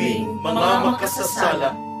mo kaming mga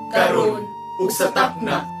makasasala, karon ug sa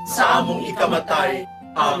takna sa among ikamatay.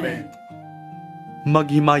 Amen.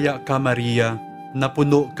 Maghimaya ka Maria,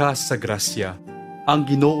 napuno ka sa grasya. Ang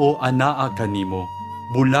Ginoo anaa kanimo.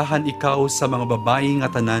 Bulahan ikaw sa mga babayi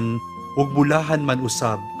nga tanan, ug bulahan man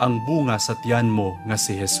usab ang bunga sa tiyan mo nga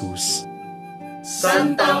si Jesus.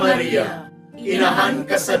 Santa Maria, inahan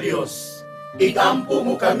ka sa Dios. Igampo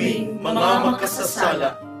mo kaming mga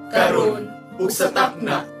makasasala, karon ug sa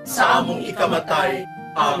takna sa among ikamatay.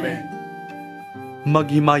 Amen.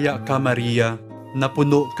 Maghimaya ka Maria,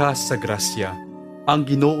 napuno ka sa grasya. Ang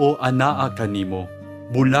Ginoo anaa kanimo.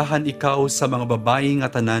 Bulahan ikaw sa mga babayi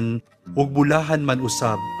nga tanan, ug bulahan man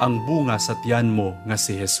usab ang bunga sa tiyan mo nga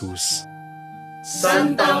si Jesus.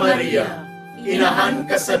 Santa Maria, inahan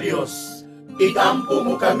ka sa Dios. Igampo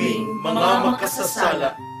mo kaming mga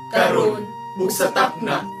makasasala, karon ug sa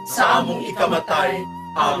takna sa among ikamatay.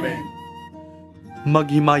 Amen.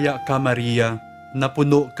 Maghimaya ka Maria,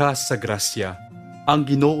 napuno ka sa grasya. Ang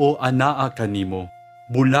Ginoo anaa kanimo.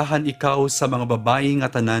 Bulahan ikaw sa mga babayi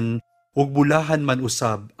nga tanan, ug bulahan man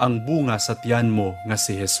usab ang bunga sa tiyan mo nga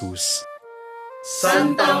si Jesus.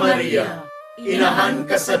 Santa Maria, inahan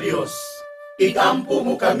ka sa Dios. Igampo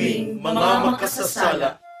mo kaming mga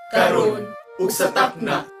makasasala, karon ug sa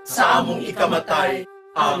takna sa among ikamatay.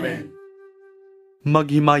 Amen.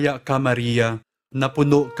 Maghimaya ka Maria,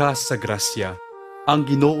 napuno ka sa grasya. Ang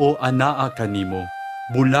Ginoo anaa kanimo.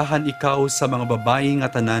 Bulahan ikaw sa mga babayi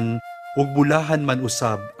nga tanan, ug bulahan man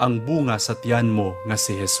usab ang bunga sa tiyan mo nga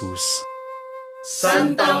si Jesus.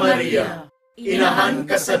 Santa Maria, inahan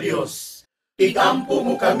ka sa Dios. Igampo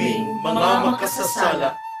mo kaming mga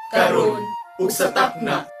makasasala, karon ug sa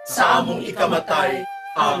takna sa among ikamatay.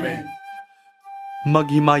 Amen.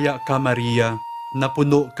 Maghimaya ka Maria,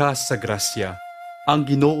 napuno ka sa grasya. Ang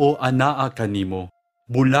Ginoo anaa kanimo.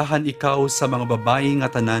 Bulahan ikaw sa mga babayi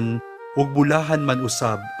nga tanan, ug bulahan man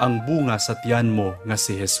usab ang bunga sa tiyan mo nga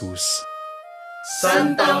si Jesus.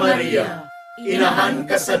 Santa Maria, inahan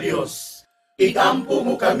ka sa Dios. Igampo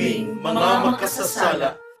mo kaming mga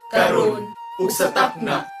makasasala, karon ug sa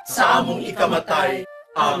takna sa among ikamatay.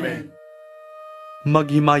 Amen.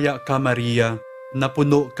 Maghimaya ka Maria,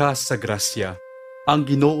 napuno ka sa grasya. Ang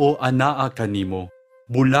Ginoo anaa kanimo.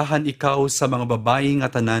 Bulahan ikaw sa mga babayi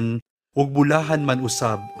nga tanan, ug bulahan man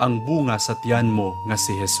usab ang bunga sa tiyan mo nga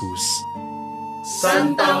si Jesus.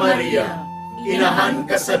 Santa Maria, inahan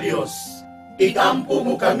ka sa Dios. Igampo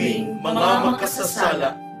mo kaming mga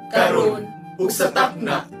makasasala, karon ug sa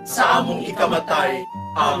takna sa among ikamatay.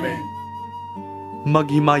 Amen.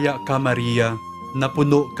 Maghimaya ka Maria,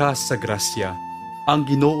 napuno ka sa grasya. Ang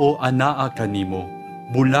Ginoo anaa kanimo.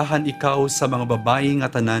 Bulahan ikaw sa mga babayi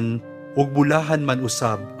nga tanan, ug bulahan man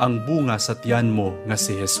usab ang bunga sa tiyan mo nga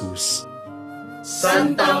si Jesus.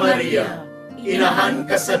 Santa Maria, inahan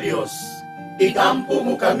ka sa Dios. Igampo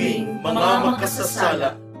mo kaming mga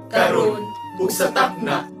makasasala, karon ug sa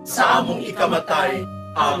takna sa among ikamatay.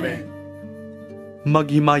 Amen.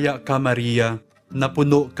 Maghimaya ka Maria,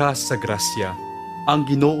 napuno ka sa grasya. Ang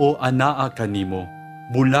Ginoo anaa kanimo.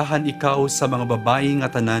 Bulahan ikaw sa mga babayi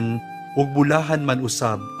nga tanan, ug bulahan man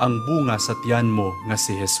usab ang bunga sa tiyan mo nga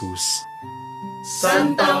si Jesus.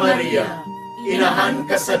 Santa Maria, inahan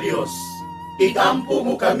ka sa Dios. Igampo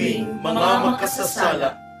mo kaming mga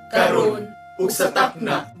makasasala, karon ug sa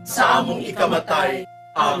takna sa among ikamatay.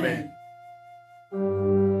 Amen.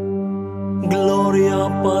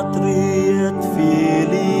 Gloria Patri et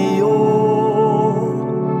Filio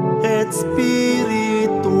et Spiritui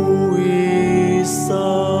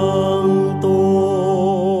Sancto.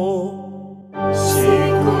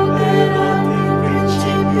 Sicut erat in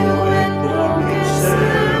principio et nunc et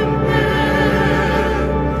semper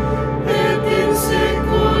et in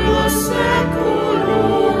saecula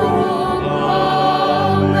saeculorum.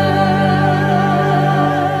 Amen.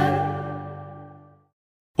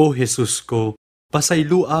 O Jesus ko,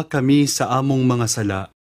 pasaylua kami sa among mga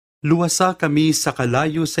sala, luwasa kami sa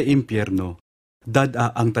kalayo sa impyerno,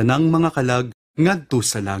 dada ang tanang mga kalag ngadto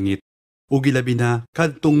sa langit, ug ilabi na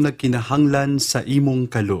kadtong nagkinahanglan sa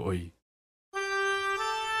imong kaluoy.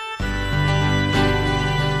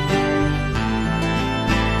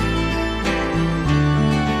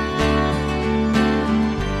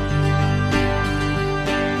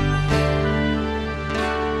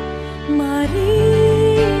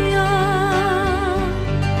 Maria,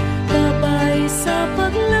 babay sa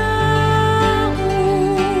paglaom.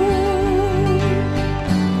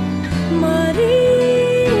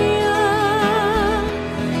 Maria,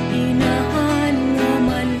 inahan nga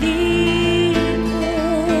malimon.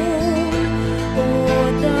 O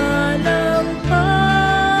dalampanan,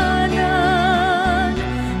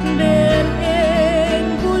 bereng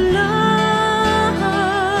gulahan,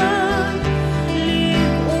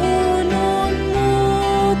 ligunon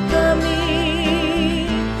mo kami,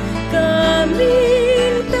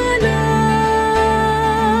 kaming tanan.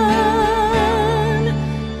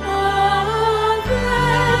 Ave,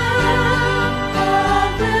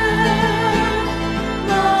 Ave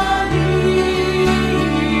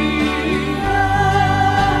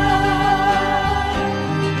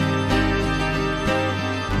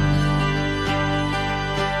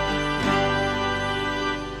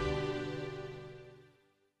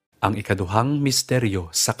Ang ikaduhang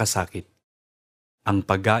misteryo sa kasakit. Ang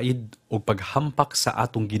paggaid o paghampak sa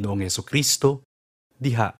atong Ginoong Hesukristo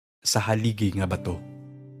diha sa haligi nga bato.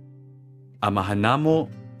 Amahan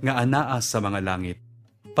namo nga anaa sa mga langit,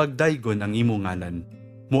 pagdaygon ang imong ngalan,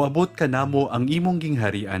 muabot ka namo ang imong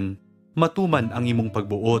gingharian, matuman ang imong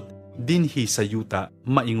pagbuot dinhi sa yuta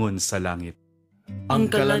maingon sa langit.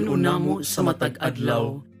 Ang kalan-on namo sa matag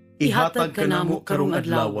adlaw, ihatag ka namo karong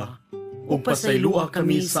adlawa. Ug pasaylua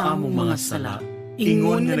kami sa among mga sala,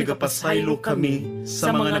 ingon nga nagapasaylo kami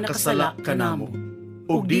sa mga nakasala kanamo.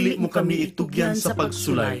 Ug dili mo kami itugyan sa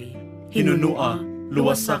pagsulay, hinunua,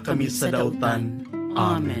 luwasa kami sa dautan.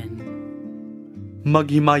 Amen.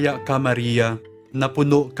 Maghimaya ka Maria,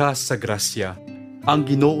 napuno ka sa grasya, ang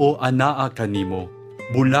Ginoo anaa kanimo,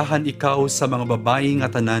 bulahan ikaw sa mga babayi nga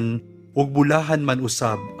tanan, ug bulahan man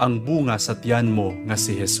usab ang bunga sa tiyan mo nga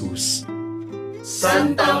si Jesus.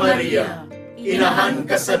 Santa Maria, inahan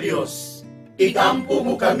ka sa Dios, igampo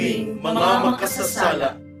mo kaming mga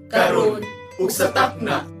makasasala, karon ug sa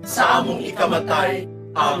takna sa among ikamatay.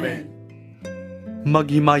 Amen.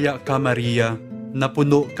 Maghimaya ka Maria,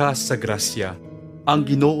 napuno ka sa grasya, ang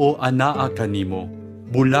Ginoo anaa kanimo,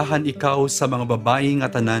 bulahan ikaw sa mga babayi nga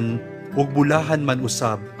tanan, ug bulahan man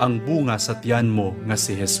usab ang bunga sa tiyan mo nga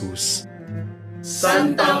si Jesus.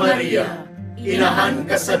 Santa Maria, inahan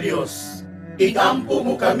ka sa Dios, igampo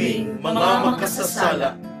mo kaming mga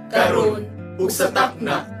makasasala, karon ug sa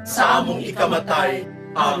takna sa among ikamatay.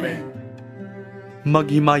 Amen.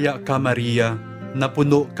 Maghimaya ka Maria,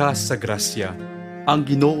 napuno ka sa grasya, ang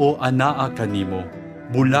Ginoo anaa kanimo,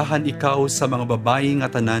 bulahan ikaw sa mga babayi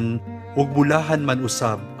nga tanan, ug bulahan man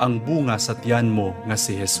usab ang bunga sa tiyan mo nga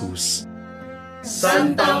si Jesus.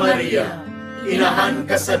 Santa Maria, inahan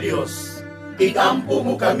ka sa Dios, igampo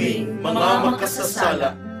mo kaming mga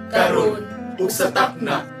makasasala, karon ug sa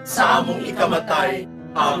takna sa among ikamatay.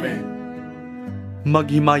 Amen.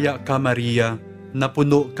 Maghimaya ka Maria,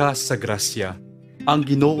 napuno ka sa grasya, ang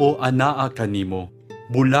Ginoo anaa kanimo,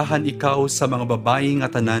 bulahan ikaw sa mga babayi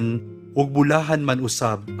nga tanan, ug bulahan man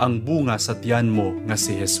usab ang bunga sa tiyan mo nga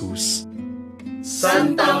si Jesus.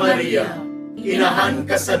 Santa Maria, inahan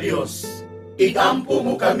ka sa Dios, igampo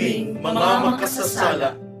mo kaming mga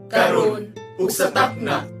makasasala, karon ug sa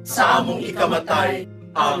takna sa among ikamatay.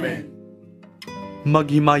 Amen.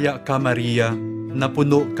 Maghimaya ka Maria,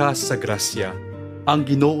 napuno ka sa grasya, ang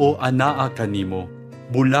Ginoo anaa kanimo,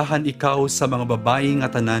 bulahan ikaw sa mga babayi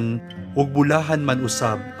nga tanan, ug bulahan man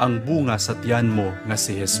usab ang bunga sa tiyan mo nga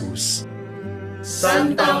si Jesus.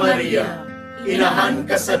 Santa Maria, inahan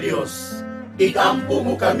ka sa Dios, igampo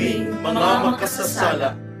mo kaming mga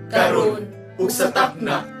makasasala, karon ug sa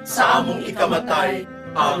takna sa among ikamatay.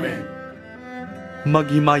 Amen.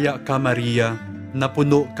 Maghimaya ka Maria,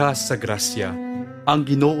 napuno ka sa grasya, ang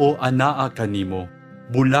Ginoo anaa kanimo,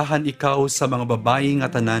 bulahan ikaw sa mga babayi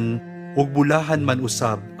nga tanan, ug bulahan man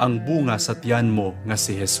usab ang bunga sa tiyan mo nga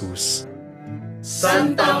si Jesus.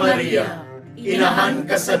 Santa Maria, inahan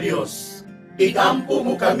ka sa Dios, igampo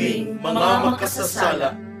mo kaming mga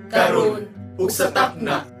makasasala, karon ug sa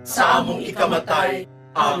takna sa among ikamatay.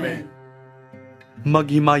 Amen.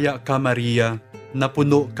 Maghimaya ka Maria,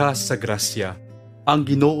 napuno ka sa grasya. Ang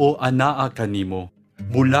Ginoo anaa kanimo.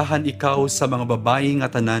 Bulahan ikaw sa mga babayi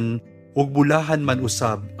nga tanan, ug bulahan man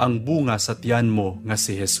usab ang bunga sa tiyan mo nga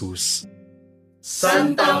si Jesus.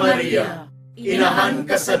 Santa Maria, inahan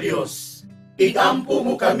ka sa Dios, igampo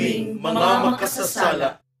mo kaming mga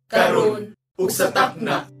makasasala, karon ug sa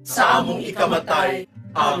takna sa among ikamatay.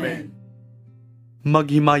 Amen.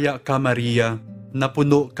 Maghimaya ka Maria,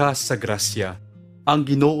 napuno ka sa grasya. Ang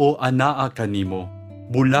Ginoo anaa kanimo.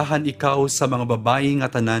 Bulahan ikaw sa mga babayi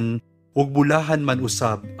nga tanan, ug bulahan man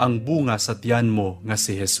usab ang bunga sa tiyan mo nga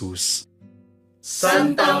si Jesus.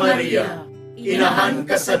 Santa Maria, inahan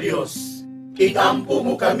ka sa Dios, igampo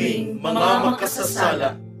mo kaming mga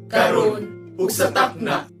makasasala, karon ug sa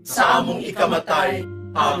takna sa among ikamatay.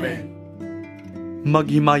 Amen.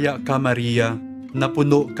 Maghimaya ka Maria,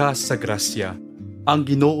 napuno ka sa grasya. Ang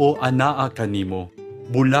Ginoo anaa kanimo.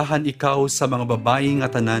 Bulahan ikaw sa mga babayi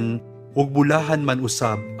nga tanan, ug bulahan man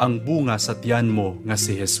usab ang bunga sa tiyan mo nga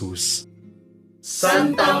si Jesus.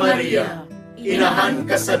 Santa Maria, inahan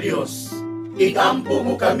ka sa Dios, igampo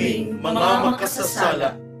mo kaming mga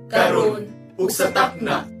makasasala, karon ug sa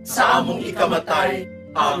takna sa among ikamatay.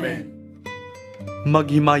 Amen.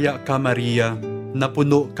 Maghimaya ka Maria,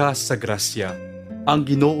 napuno ka sa grasya. Ang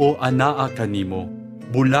Ginoo anaa kanimo.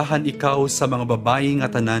 Bulahan ikaw sa mga babayi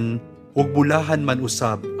nga tanan, ug bulahan man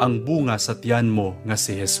usab ang bunga sa tiyan mo nga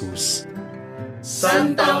si Jesus.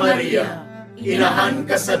 Santa Maria, inahan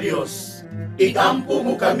ka sa Dios, igampo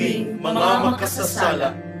mo kaming mga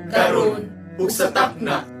makasasala, karon ug sa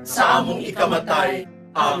takna sa among ikamatay.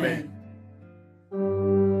 Amen.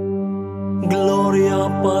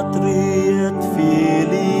 Gloria Patri et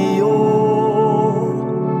Filio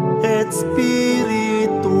et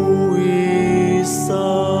Spiritui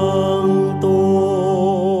Sancto.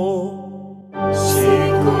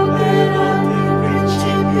 Sicut erat in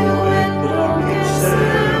principio et nunc et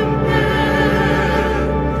semper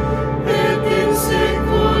et in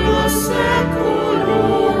saecula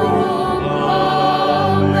saeculorum.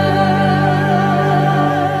 Amen.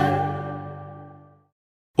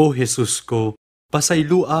 O Jesus ko,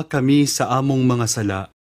 pasaylua kami sa among mga sala,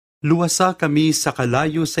 luwasa kami sa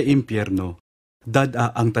kalayo sa impyerno, dada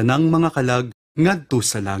ang tanang mga kalag ngadto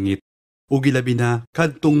sa langit, ug ilabi na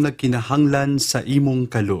kadtong nagkinahanglan sa imong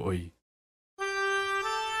kaluoy.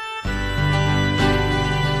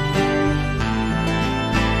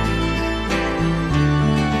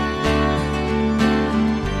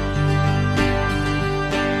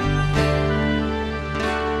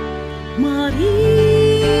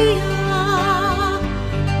 Maria,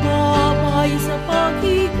 babay sa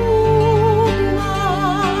paghigunga.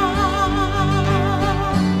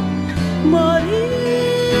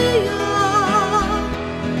 Maria,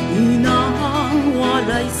 inahang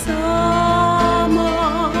walay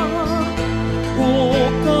sama. O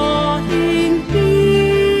kahimpikan,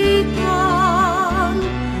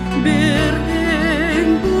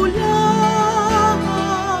 birheng bulahan,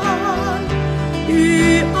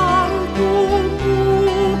 iangkong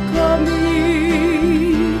mo kami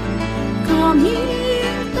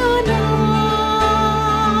tanan.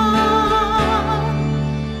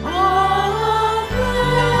 Ave,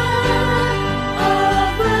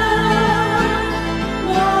 Ave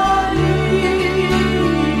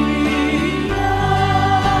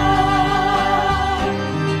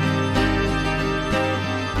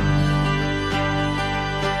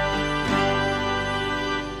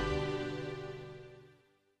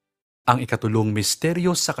Ang ikatulong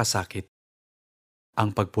misteryo sa kasakit.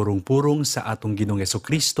 Ang pagpurong-purong sa atong Ginoong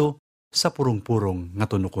Jesucristo sa purong-purong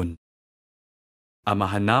nga tunukon.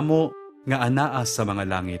 Amahan namo nga anaa sa mga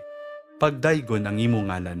langit, pagdaygon ang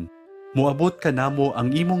imong ngalan. Muabot ka namo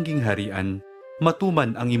ang imong gingharian,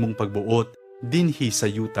 matuman ang imong pagbuot, dinhi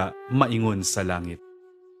sa yuta, maingon sa langit.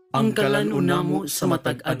 Ang kalan-una mo sa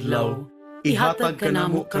matag adlaw, ihatag ka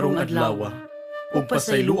namo karong adlaw, ug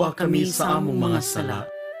pasaylua kami sa among mga sala,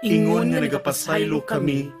 ingon nga nagapasaylo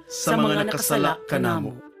kami sa mga nakasala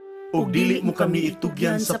kanamo. Ug dili mo kami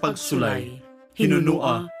itugyan sa pagsulay,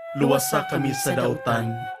 hinunua, luwasa kami sa dautan.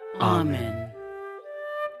 Amen.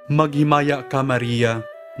 Maghimaya ka Maria,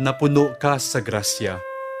 napuno ka sa grasya.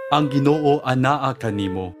 Ang Ginoo anaa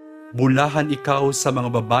kanimo. Bulahan ikaw sa mga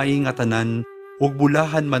babayi nga tanan, ug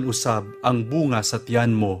bulahan man usab ang bunga sa tiyan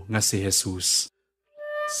mo nga si Jesus.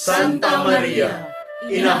 Santa Maria,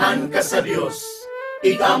 inahan ka sa Dios,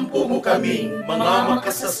 igampo mo kaming mga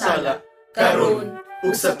makasasala, karon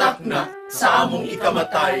ug sa takna sa among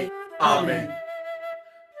ikamatay. Amen.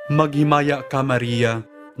 Maghimaya ka Maria,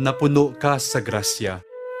 napuno ka sa grasya.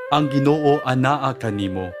 Ang Ginoo anaa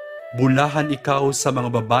kanimo. Bulahan ikaw sa mga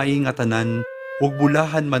babayi nga tanan, ug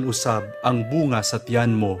bulahan man usab ang bunga sa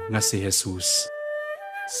tiyan mo nga si Jesus.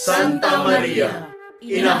 Santa Maria,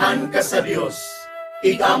 inahan ka sa Dios.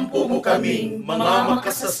 Igampo mo kaming mga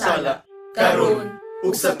makasasala, karon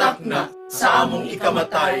ug sa takna sa among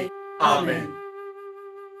ikamatay. Amen.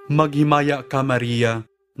 Maghimaya ka Maria,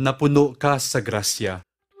 napuno ka sa grasya.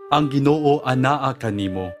 Ang Ginoo anaa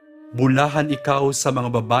kanimo. Bulahan ikaw sa mga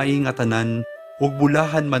babayi nga tanan, ug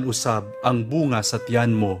bulahan man usab ang bunga sa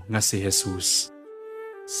tiyan mo nga si Jesus.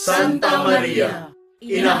 Santa Maria,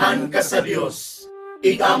 inahan ka sa Dios.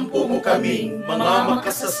 Igampo mo kaming mga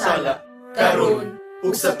makasasala, karon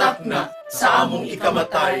ug sa takna sa among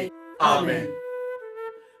ikamatay. Amen.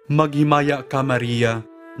 Maghimaya ka Maria,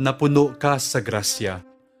 napuno ka sa grasya.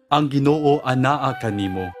 Ang Ginoo anaa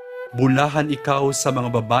kanimo. Bulahan ikaw sa mga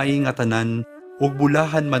babayi nga tanan, ug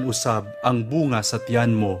bulahan man usab ang bunga sa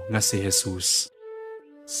tiyan mo nga si Jesus.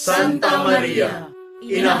 Santa Maria,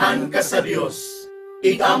 inahan ka sa Dios.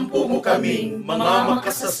 Igampo mo kaming mga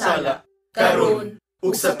makasasala, karon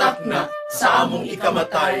ug sa takna sa among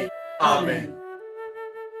ikamatay. Amen.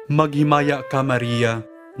 Maghimaya ka Maria,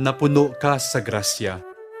 napuno ka sa grasya.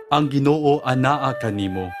 Ang Ginoo anaa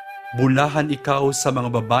kanimo. Bulahan ikaw sa mga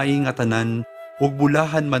babayi nga tanan, ug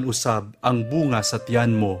bulahan man usab ang bunga sa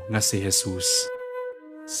tiyan mo nga si Jesus.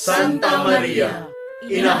 Santa Maria,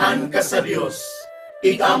 inahan ka sa Dios.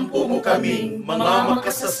 Igampo mo kaming mga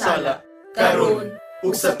makasasala, karon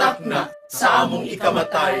ug sa takna sa among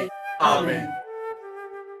ikamatay. Amen.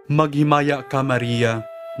 Maghimaya ka Maria,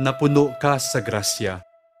 napuno ka sa grasya.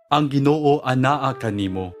 Ang Ginoo anaa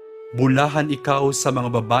kanimo. Bulahan ikaw sa mga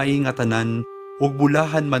babayi nga tanan, ug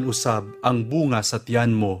bulahan man usab ang bunga sa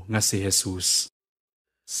tiyan mo nga si Jesus.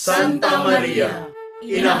 Santa Maria,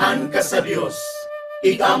 inahan ka sa Dios.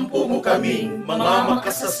 Igampo mo kaming mga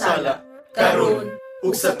makasasala, karon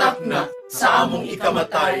ug sa takna sa among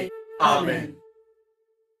ikamatay. Amen.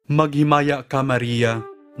 Maghimaya ka Maria,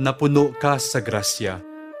 napuno ka sa grasya.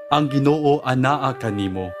 Ang Ginoo anaa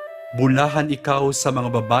kanimo. Bulahan ikaw sa mga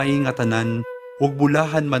babayi nga tanan, ug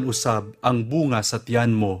bulahan man usab ang bunga sa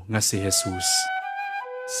tiyan mo nga si Jesus.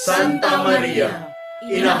 Santa Maria,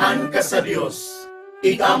 inahan ka sa Dios.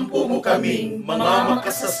 Igampo mo kaming mga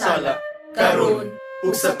makasasala, karon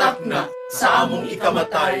ug sa takna sa among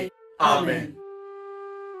ikamatay. Amen.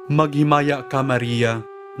 Maghimaya ka Maria,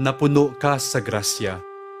 napuno ka sa grasya.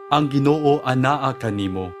 Ang Ginoo anaa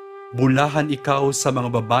kanimo. Bulahan ikaw sa mga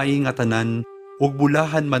babayi nga tanan, ug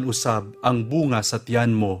bulahan man usab ang bunga sa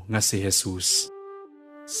tiyan mo nga si Jesus.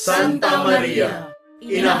 Santa Maria,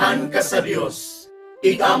 inahan ka sa Dios.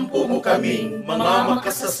 Igampo mo kaming mga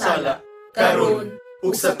makasasala, karon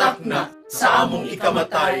ug sa takna sa among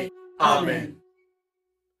ikamatay. Amen.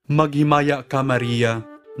 Maghimaya ka Maria,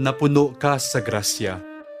 napuno ka sa grasya.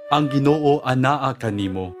 Ang Ginoo anaa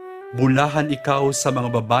kanimo. Bulahan ikaw sa mga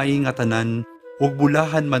babayi nga tanan, ug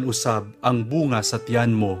bulahan man usab ang bunga sa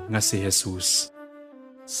tiyan mo nga si Jesus.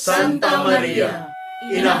 Santa Maria,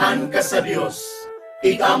 inahan ka sa Dios.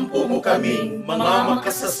 Igampo mo kaming mga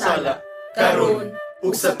makasasala, karon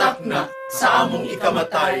ug sa takna sa among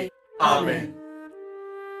ikamatay. Amen.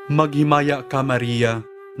 Maghimaya ka Maria,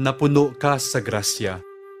 napuno ka sa grasya.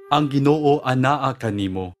 Ang Ginoo anaa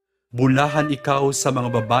kanimo. Bulahan ikaw sa mga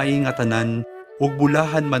babayi nga tanan, ug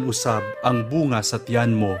bulahan man usab ang bunga sa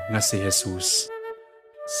tiyan mo nga si Jesus.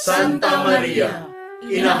 Santa Maria,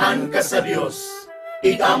 inahan ka sa Dios.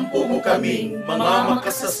 Igampo mo kaming mga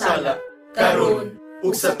makasasala, karon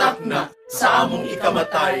ug sa takna sa among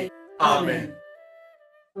ikamatay. Amen.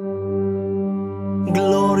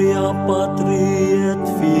 Gloria Patri et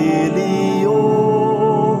Filio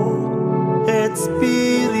et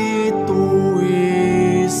Spiritui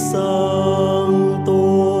Sancto.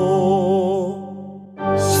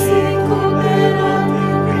 Sicut erat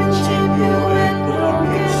in principio et nunc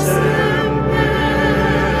et semper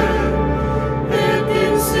et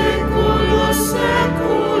in saecula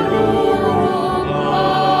saeculorum.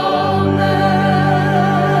 Amen.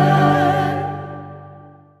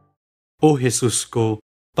 O Jesus ko,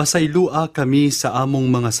 pasaylua kami sa among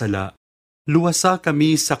mga sala. Luwasa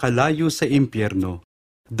kami sa kalayo sa impyerno.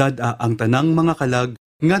 Dada ang tanang mga kalag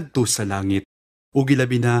ngadto sa langit. Ug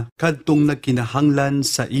ilabi na kadtong nagkinahanglan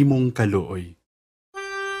sa imong kaluoy.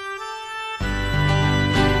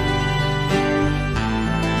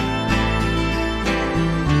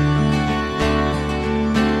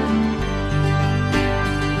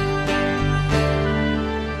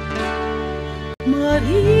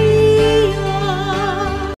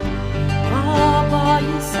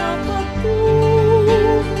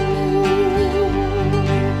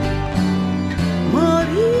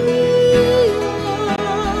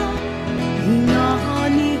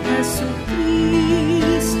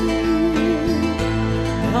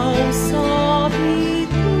 sa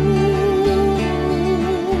bituin,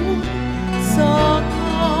 sa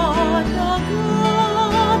kadagatan,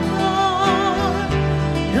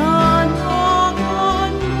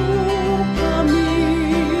 danagan mo kami.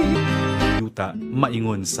 Yuta,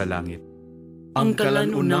 maingon sa langit. Ang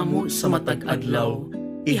kalan-una mo sa matag adlaw,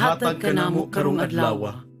 ihatag ka namo karong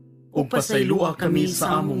adlaw. Ug pasaylua kami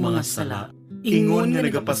sa among mga sala, ingon nga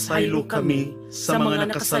nagapasaylo kami sa mga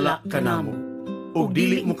nakasala kanamo. Ug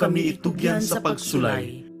dili mo kami itugyan sa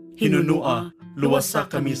pagsulay, hinunua, luwasa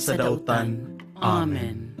kami sa dautan.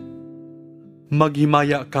 Amen.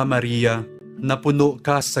 Maghimaya ka, Maria, na puno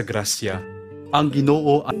ka sa grasya. Ang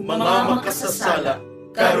Ginoo Mga makasasala,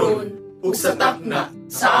 karon ug sa takna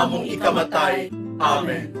sa among ikamatay.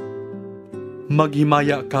 Amen.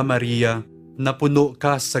 Maghimaya ka, Maria, na puno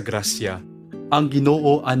ka sa grasya. Ang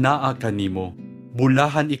Ginoo anaa kanimo.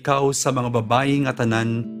 Bulahan ikaw sa mga babayi nga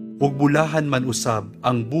tanan, ug bulahan man usab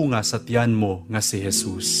ang bunga sa tiyan mo nga si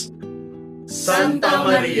Jesus. Santa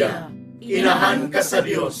Maria, inahan ka sa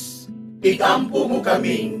Dios, igampo mo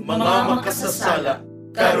kaming mga makasasala,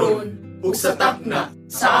 karon ug sa takna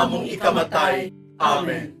sa among ikamatay.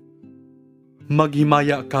 Amen.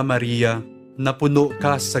 Maghimaya ka, Maria, na puno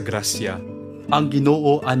ka sa grasya. Ang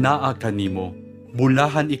Ginoo anaa kanimo.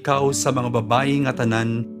 Bulahan ikaw sa mga babayi nga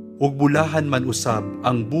tanan, ug bulahan man usab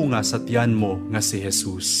ang bunga sa tiyan mo nga si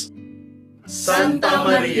Jesus. Santa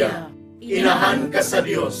Maria, inahan ka sa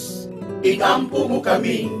Dios, igampo mo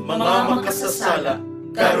kaming mga makasasala,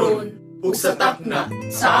 karon ug sa takna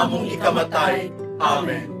sa among ikamatay.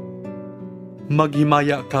 Amen.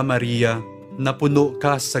 Maghimaya ka, Maria, na puno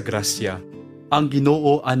ka sa grasya. Ang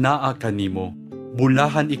Ginoo anaa kanimo.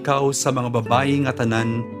 Bulahan ikaw sa mga babayi nga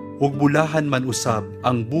tanan, ug bulahan man usab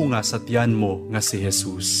ang bunga sa tiyan mo nga si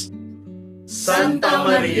Jesus. Santa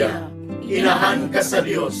Maria, inahan ka sa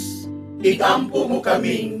Dios, igampo mo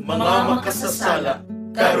kaming mga makasasala,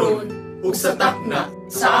 karon ug sa takna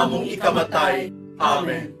sa among ikamatay.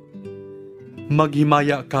 Amen.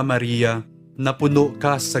 Maghimaya ka, Maria, na puno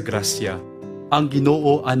ka sa grasya. Ang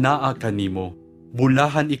Ginoo anaa kanimo.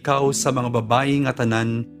 Bulahan ikaw sa mga babayi nga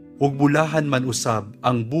tanan, ug bulahan man usab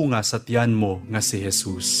ang bunga sa tiyan mo nga si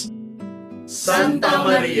Jesus. Santa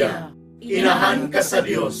Maria, inahan ka sa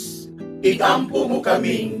Dios, igampo mo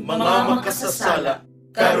kaming mga makasasala,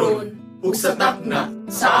 karon ug sa takna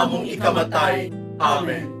sa among ikamatay.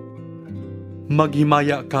 Amen.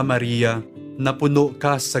 Maghimaya ka, Maria, na puno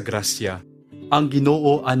ka sa grasya. Ang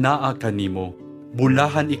Ginoo anaa kanimo.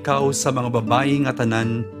 Bulahan ikaw sa mga babayi nga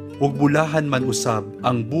tanan, ug bulahan man usab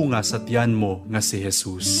ang bunga sa tiyan mo nga si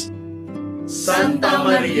Jesus. Santa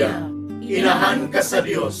Maria, inahan ka sa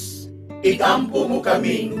Dios, igampo mo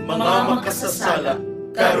kaming mga makasasala,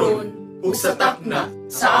 karon ug sa takna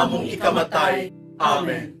sa among ikamatay.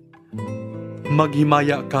 Amen.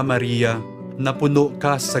 Maghimaya ka, Maria, na puno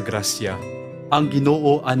ka sa grasya. Ang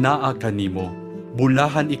Ginoo anaa kanimo.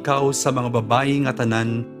 Bulahan ikaw sa mga babayi nga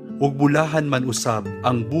tanan, ug bulahan man usab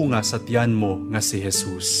ang bunga sa tiyan mo nga si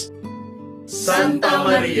Jesus. Santa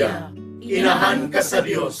Maria, inahan ka sa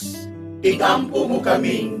Dios, igampo mo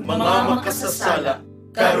kaming mga makasasala,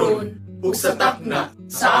 karon ug sa takna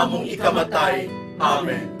sa among ikamatay.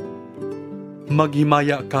 Amen.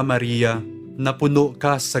 Maghimaya ka, Maria, na puno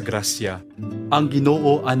ka sa grasya. Ang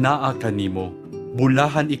Ginoo anaa kanimo.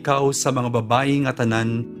 Bulahan ikaw sa mga babayi nga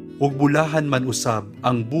tanan, ug bulahan man usab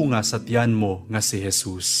ang bunga sa tiyan mo nga si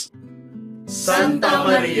Jesus. Santa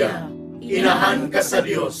Maria, inahan ka sa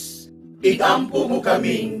Dios, igampo mo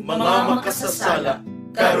kaming mga makasasala,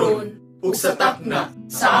 karon ug sa takna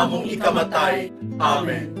sa among ikamatay.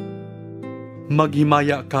 Amen.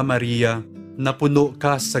 Maghimaya ka, Maria, na puno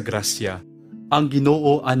ka sa grasya. Ang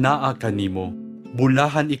Ginoo anaa kanimo.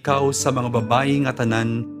 Bulahan ikaw sa mga babayi nga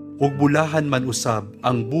tanan, ug bulahan man usab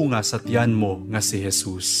ang bunga sa tiyan mo nga si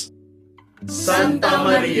Jesus. Santa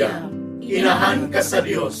Maria, inahan ka sa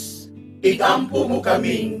Dios, igampo mo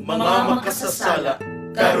kaming mga makasasala,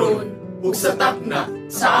 karon ug sa takna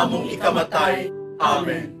sa among ikamatay.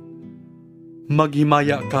 Amen.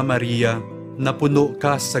 Maghimaya ka, Maria, na puno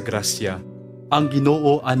ka sa grasya. Ang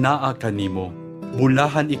Ginoo anaa kanimo.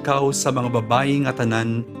 Bulahan ikaw sa mga babayi nga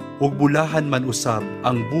tanan, ug bulahan man usab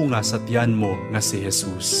ang bunga sa tiyan mo nga si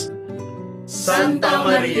Jesus. Santa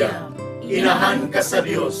Maria, inahan ka sa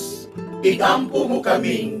Dios, igampo mo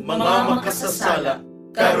kaming mga makasasala,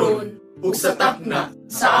 karon ug sa takna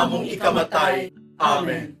sa among ikamatay.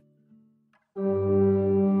 Amen.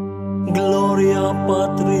 Gloria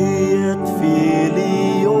Patri et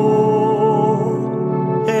Filio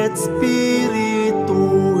et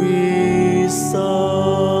Spiritui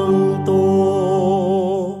Sancto.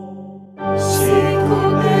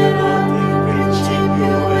 Sicut erat in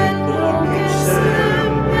principio et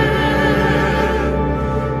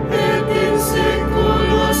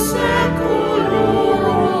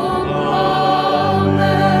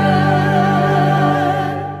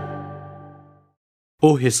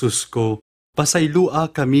Jesus ko,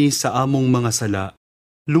 pasaylua kami sa among mga sala,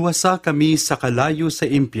 luwasa kami sa kalayo sa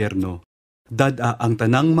impyerno, dada ang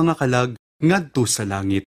tanang mga kalag ngadto sa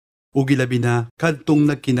langit, ug ilabi na kadtong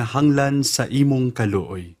nagkinahanglan sa imong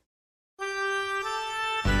kaluoy.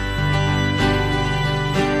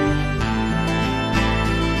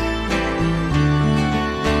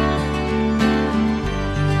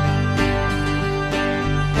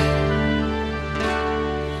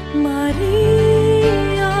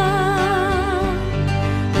 Maria,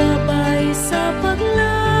 babay sa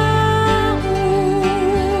paglaom.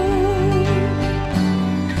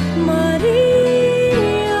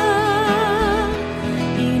 Maria,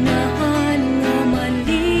 inahan nga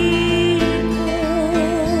malikon,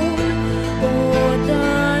 o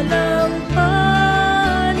dalampanan,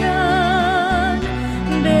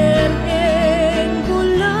 dereng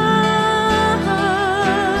gulahan,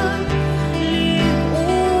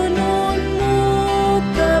 ligunon mo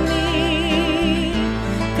kami,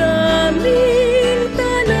 kaming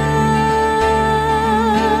tanan.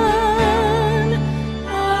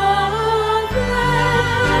 Ave,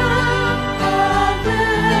 Ave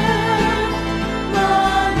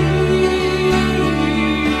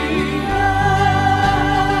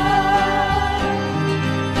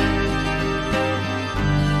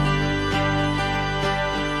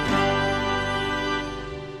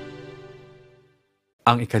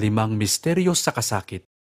Ang ikalimang misteryo sa kasakit,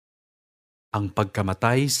 ang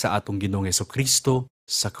pagkamatay sa atong Ginoong Hesukristo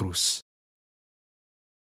sa krus.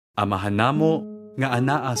 Amahan namo nga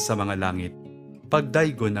anaa sa mga langit,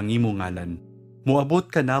 pagdaygon ang imong ngalan, muabot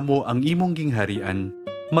ka namo ang imong gingharian,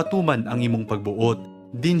 matuman ang imong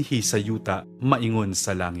pagbuot, dinhi sa yuta, maingon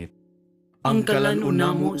sa langit. Ang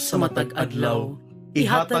kalan-una mo sa matag adlaw,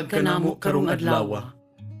 ihatag ka namo karong adlawa,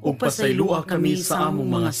 ug pasaylua kami sa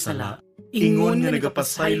among mga sala, ingon nga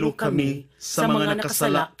nagapasaylo kami sa mga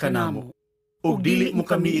nakasala kanamo. Ug dili mo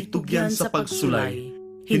kami itugyan sa pagsulay,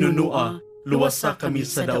 hinunua, luwasa kami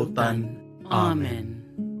sa dautan. Amen.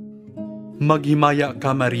 Maghimaya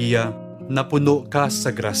ka Maria, napuno ka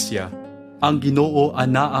sa grasya, ang Ginoo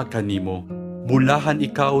anaa kanimo, bulahan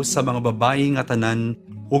ikaw sa mga babayi nga tanan,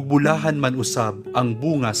 ug bulahan man usab ang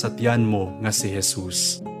bunga sa tiyan mo nga si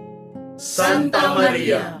Jesus. Santa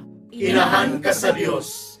Maria, inahan ka sa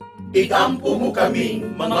Dios, igampo mo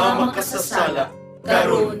kaming mga makasasala,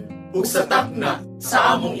 karon ug sa takna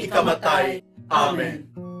sa among ikamatay. Amen.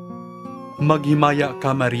 Maghimaya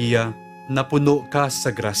ka Maria, napuno ka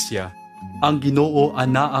sa grasya, ang Ginoo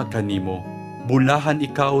anaa kanimo, bulahan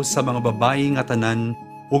ikaw sa mga babayi nga tanan,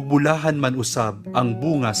 ug bulahan man usab ang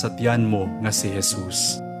bunga sa tiyan mo nga si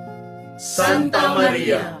Jesus. Santa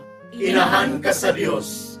Maria, inahan ka sa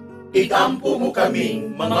Dios, igampo mo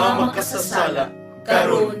kaming mga makasasala,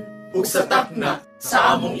 karon ug sa takna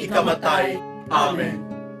sa among ikamatay. Amen.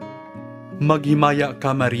 Maghimaya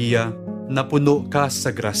ka Maria, napuno ka sa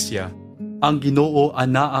grasya, ang Ginoo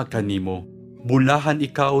anaa kanimo, bulahan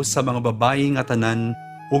ikaw sa mga babayi nga tanan,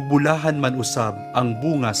 ug bulahan man usab ang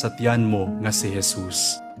bunga sa tiyan mo nga si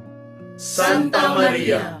Jesus. Santa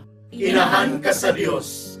Maria, inahan ka sa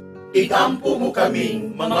Dios, igampo mo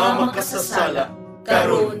kaming mga makasasala,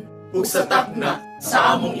 karon ug sa takna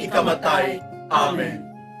sa among ikamatay. Amen.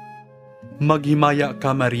 Maghimaya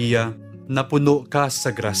ka Maria, napuno ka sa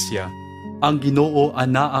grasya, ang Ginoo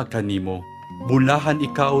anaa kanimo, bulahan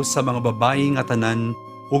ikaw sa mga babayi nga tanan,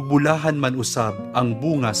 ug bulahan man usab ang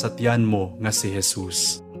bunga sa tiyan mo nga si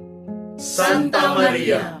Jesus. Santa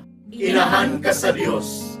Maria, inahan ka sa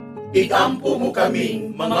Dios, igampo mo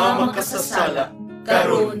kaming mga makasasala,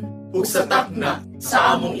 karon ug sa takna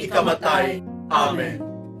sa among ikamatay. Amen.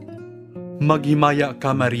 Maghimaya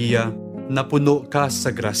ka Maria, napuno ka sa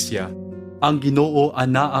grasya, ang Ginoo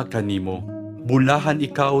anaa kanimo, bulahan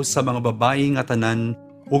ikaw sa mga babayi nga tanan,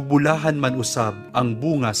 ug bulahan man usab ang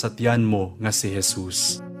bunga sa tiyan mo nga si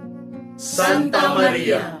Jesus. Santa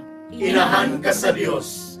Maria, inahan ka sa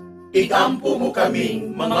Dios, igampo mo kaming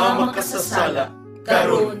mga makasasala,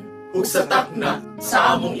 karon ug sa takna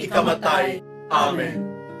sa among ikamatay. Amen.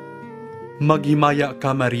 Maghimaya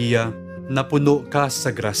ka Maria, napuno ka sa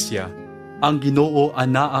grasya, ang Ginoo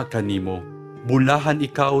anaa kanimo, bulahan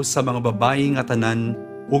ikaw sa mga babayi nga tanan,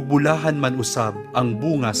 ug bulahan man usab ang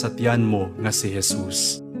bunga sa tiyan mo nga si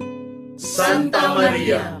Jesus. Santa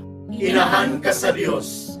Maria, inahan ka sa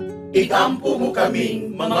Dios, igampo mo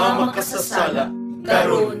kaming mga makasasala,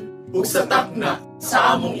 karon ug sa takna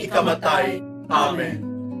sa among ikamatay. Amen.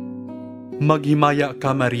 Maghimaya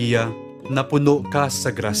ka Maria, napuno ka sa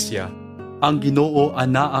grasya, ang Ginoo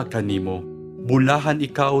anaa kanimo, bulahan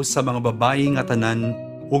ikaw sa mga babayi nga tanan,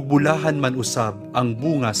 ug bulahan man usab ang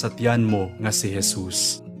bunga sa tiyan mo nga si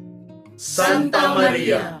Jesus. Santa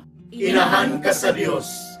Maria, inahan ka sa Dios,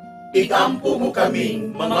 igampo mo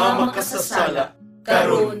kaming mga makasasala,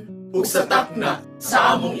 karon ug sa takna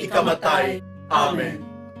sa among ikamatay. Amen.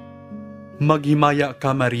 Maghimaya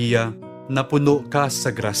ka Maria, napuno ka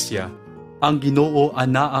sa grasya. Ang Ginoo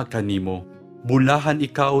anaa kanimo. Bulahan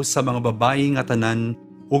ikaw sa mga babayi nga tanan,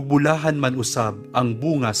 ug bulahan man usab ang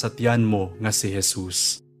bunga sa tiyan mo nga si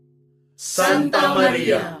Jesus. Santa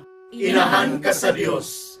Maria, inahan ka sa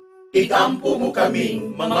Dios, igampo mo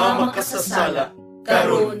kaming mga makasasala,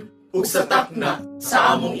 karon ug sa takna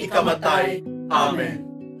sa among ikamatay. Amen.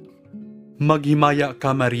 Maghimaya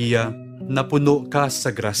ka Maria, napuno ka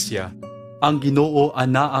sa grasya. Ang Ginoo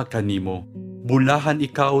anaa kanimo. Bulahan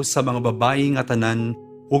ikaw sa mga babayi nga tanan,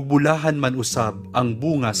 ug bulahan man usab ang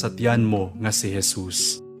bunga sa tiyan mo nga si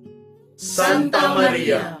Jesus. Santa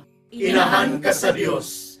Maria, inahan ka sa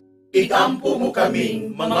Dios, igampo mo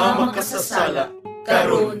kaming mga makasasala,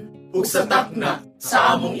 karon ug sa takna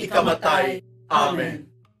sa among ikamatay. Amen.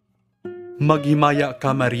 Maghimaya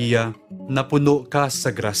ka Maria, napuno ka sa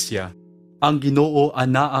grasya. Ang Ginoo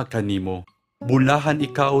anaa kanimo. Bulahan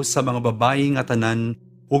ikaw sa mga babayi nga tanan,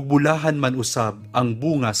 ug bulahan man usab ang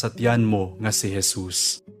bunga sa tiyan mo nga si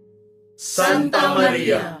Jesus. Santa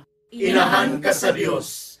Maria, inahan ka sa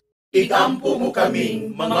Dios, igampo mo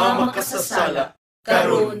kaming mga makasasala,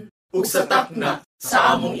 karon ug sa takna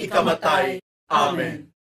sa among ikamatay. Amen.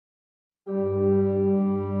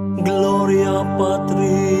 Gloria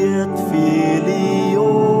Patri et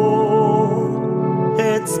Filio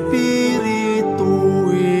et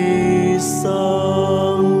Spiritui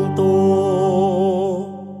Sancto.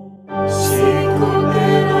 Sicut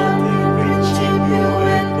erat in principio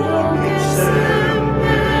et nunc et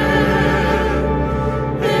semper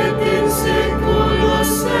et in saecula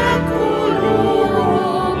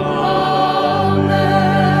saeculorum.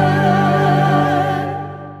 Amen.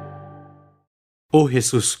 O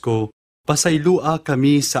Jesus ko, pasaylua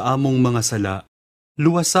kami sa among mga sala,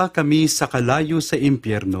 luwasa kami sa kalayo sa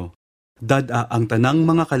impyerno, dada ang tanang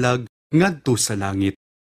mga kalag ngadto sa langit,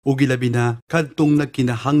 ug ilabi na kadtong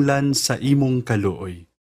nagkinahanglan sa imong kaluoy.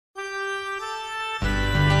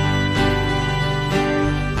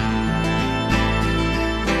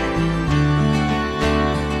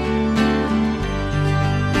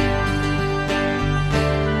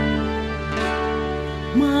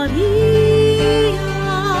 Maria,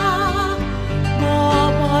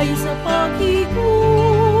 babay sa pag-igunga.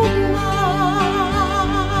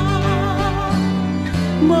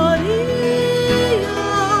 Maria,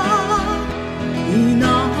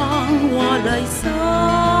 inang walay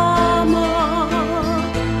sama,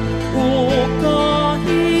 o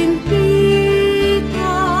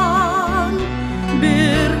kahimpitan,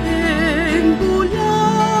 birheng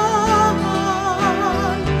bulahan,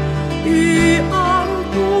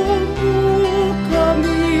 iangkong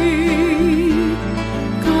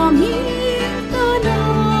kami tanan.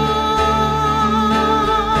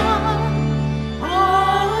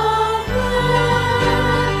 Ave,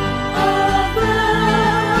 Ave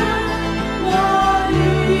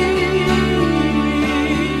Maria.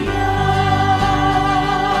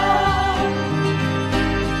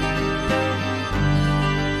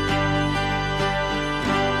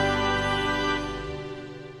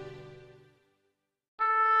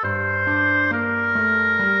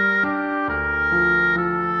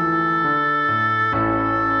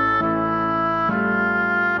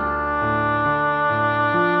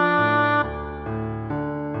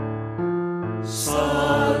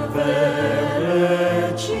 Salve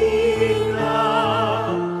Regina,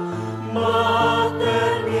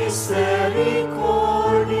 Mater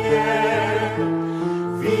Misericordiae,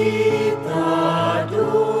 vita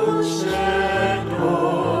dulcedo,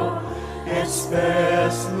 et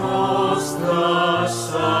spes nostra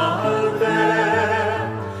salve.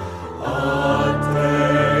 A te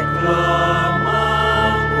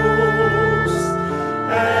clamamus,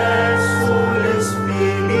 exulis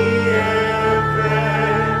Filii Eve,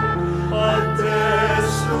 a te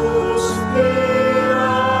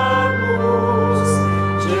suspiramus,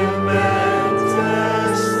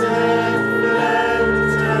 gementes et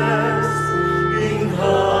flentes, in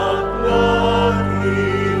hac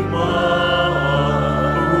lacrimarum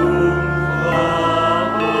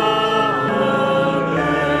vale.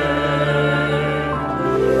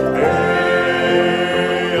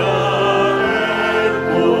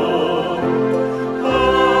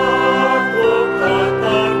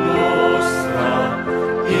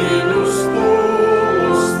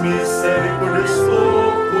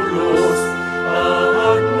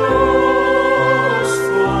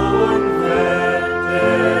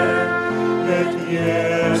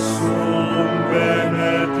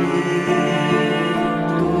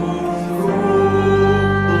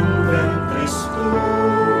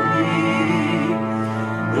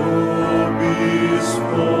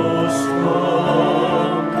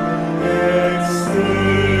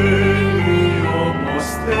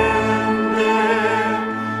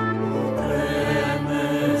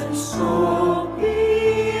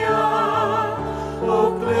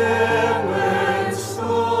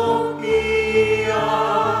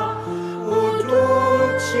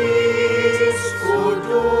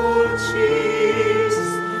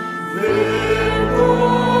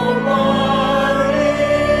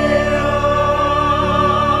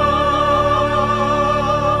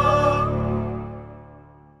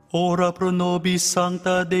 ora pro nobis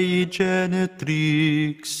sancta Dei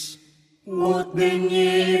Genetrix. Ut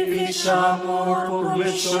beneficiamur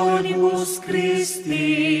promissionibus Christi.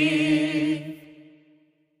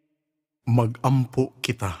 Magampo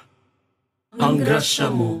kita. Ang grasya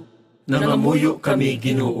mo, nangamuyo kami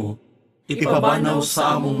Ginoo, ipabanaw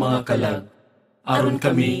sa among mga kalag, aron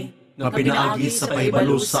kami, nga pinaagi sa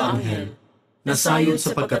paibalo sa anghel, nasayod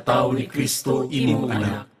sa pagkatao ni Kristo imong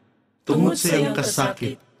anak, tungod sa iyang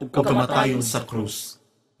kasakit ug kamatayon sa krus,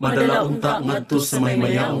 madala unta ngadto sa may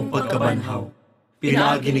mayaong pagkabanhaw,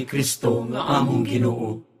 pinaagi ni Kristo nga among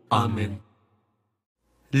Ginoo. Amen.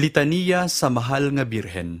 Litania sa mahal nga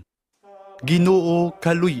Birhen. Ginoo,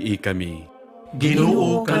 kaluy-i kami.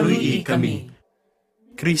 Ginoo, kaluy-i kami.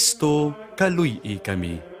 Kristo, kaluy-i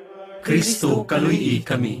kami. Kristo, kaluy-i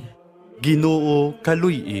kami. Ginoo,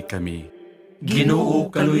 kaluy-i kami. Ginoo,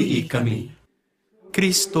 kaluy-i kami.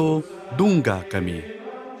 Kristo, dungga kami.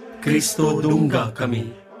 Kristo, dungga kami.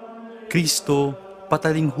 Kristo,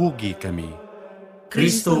 patalinghugi kami.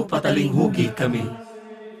 Kristo, patalinghugi kami.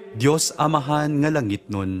 Diyos Amahan nga langit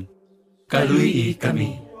nun. Kaluy-i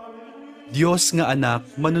kami. Diyos nga anak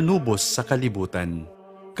manunubos sa kalibutan.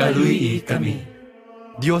 Kaluy-i kami.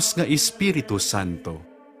 Diyos nga Espiritu Santo.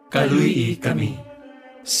 Kaluy-i kami.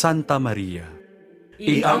 Santa Maria.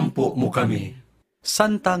 Iampo mo kami.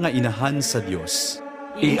 Santa nga inahan sa Diyos.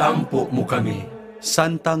 Iampo mo kami.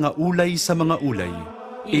 Santa nga ulay sa mga ulay.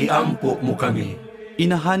 Iampo mo kami.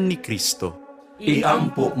 Inahan ni Kristo.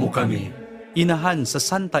 Iampo mo kami. Inahan sa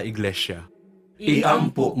Santa Iglesia.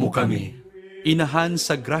 Iampo mo kami. Inahan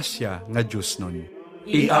sa grasya nga Diyos nun.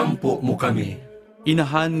 Iampo mo kami.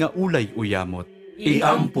 Inahan nga ulay uyamot.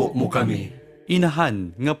 Iampo mo kami.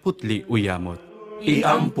 Inahan nga putli uyamot.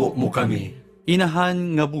 Iampo mo kami.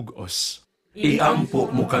 Inahan nga bugos.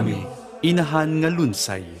 Iampo mo kami. Inahan nga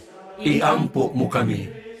lunsay. Iampo mo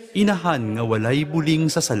kami. Inahan nga walay buling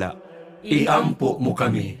sa sala. Iampo mo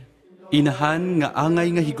kami. Inahan nga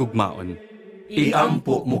angay nga higugmaon.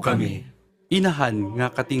 Iampo mo kami. Inahan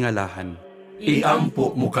nga katingalahan.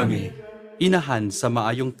 Iampo mo kami. Inahan sa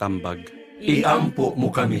maayong tambag. Iampo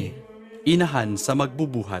mo kami. Inahan sa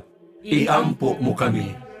magbubuhat. Iampo mo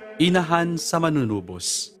kami. Inahan sa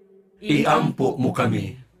manunubos. Iampo mo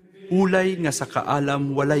kami. Ulay nga sa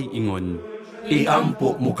kaalam walay ingon.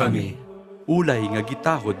 Iampo mo kami. Ulay nga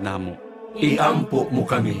gitahod namo. Iampo mo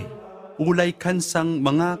kami. Ulay kansang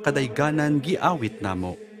mga kadayganan giawit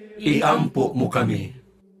namo. Iampo mo kami.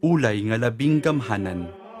 Ulay nga labing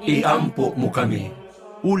gamhanan. Iampo mo kami.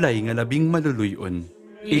 Ulay nga labing maluluyon.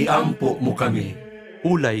 Iampo mo kami.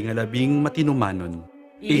 Ulay nga labing matinumanon.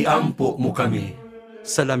 Iampo mo kami.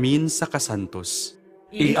 Salamin sa kasantos.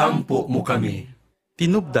 Iampo mo kami.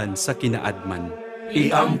 Tinubdan sa kinaadman.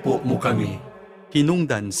 Iampo mo kami.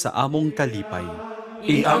 Hinungdan sa among kalipay.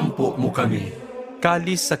 Iampo mo kami.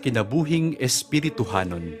 Kalis sa kinabuhing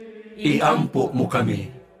espirituhanon. Iampo mo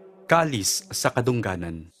kami. Kalis sa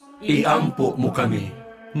kadungganan. Iampo mo kami.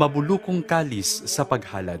 Mabulukong kalis sa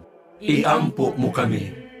paghalad. Iampo mo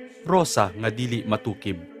kami. Rosa nga dili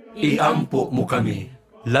matukib. Iampo mo kami.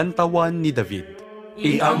 Lantawan ni David.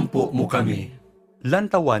 Iampo mo kami.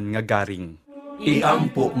 Lantawan nga garing.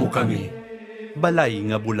 Iampo mo kami. Balay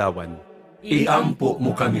nga bulawan. Iampo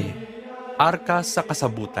mo kami. Arka sa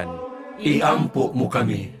kasabutan. Iampo mo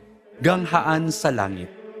kami. Ganghaan sa langit.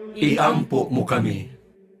 Iampo mo kami.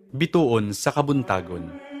 Bituon sa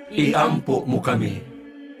kabuntagon. Iampo mo kami.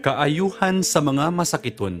 Kaayuhan sa mga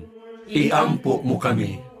masakiton. Iampo mo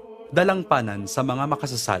kami. Dalangpanan sa mga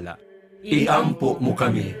makasasala. Iampo mo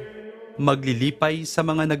kami. Maglilipay sa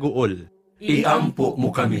mga naguol. Iampo mo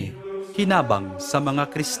kami. Hinabang sa mga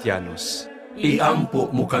Kristiyanos. Iampo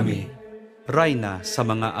mo kami. Rayna sa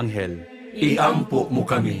mga anghel. Iampo mo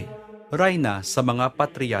kami. Rayna sa mga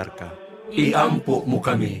patriarka. Iampo mo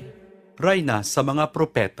kami. Rayna sa mga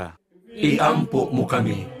propeta. Iampo mo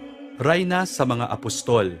kami. Rayna sa mga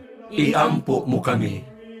apostol. Iampo mo kami.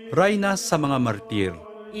 Rayna sa mga martir.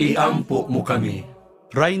 Iampo mo kami.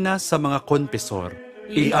 Rayna sa mga konpesor.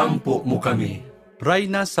 Iampo mo kami.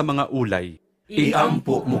 Rayna sa mga ulay.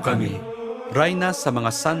 Iampo mo kami. Rayna sa mga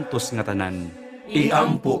santos nga tanan.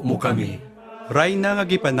 Iampo mo kami. Rayna nga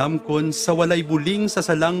gipanamkon sa walay buling sa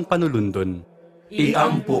salang panulundon.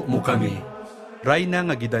 Iampo mo kami. Rayna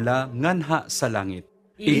nga gidala nganha sa langit.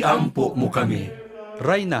 Iampo mo kami.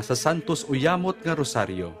 Rayna sa santos uyamot nga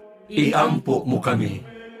rosaryo. Iampo mo kami.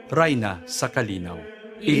 Rayna sa kalinaw.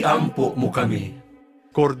 Iampo mo kami.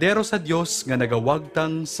 Kordero sa Dios nga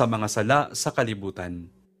nagawagtang sa mga sala sa kalibutan.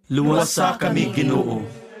 Luwasa kami Ginoo.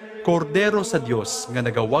 Kordero sa Dios nga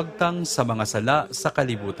nagawagtang sa mga sala sa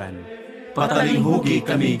kalibutan. Patalinghugi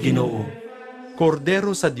kami Ginoo.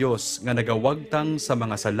 Kordero sa Dios nga nagawagtang sa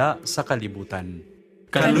mga sala sa kalibutan.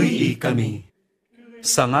 Kaluy kami.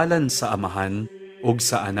 Sa ngalan sa Amahan, ug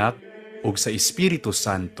sa Anak, ug sa Espiritu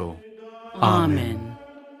Santo. Amen.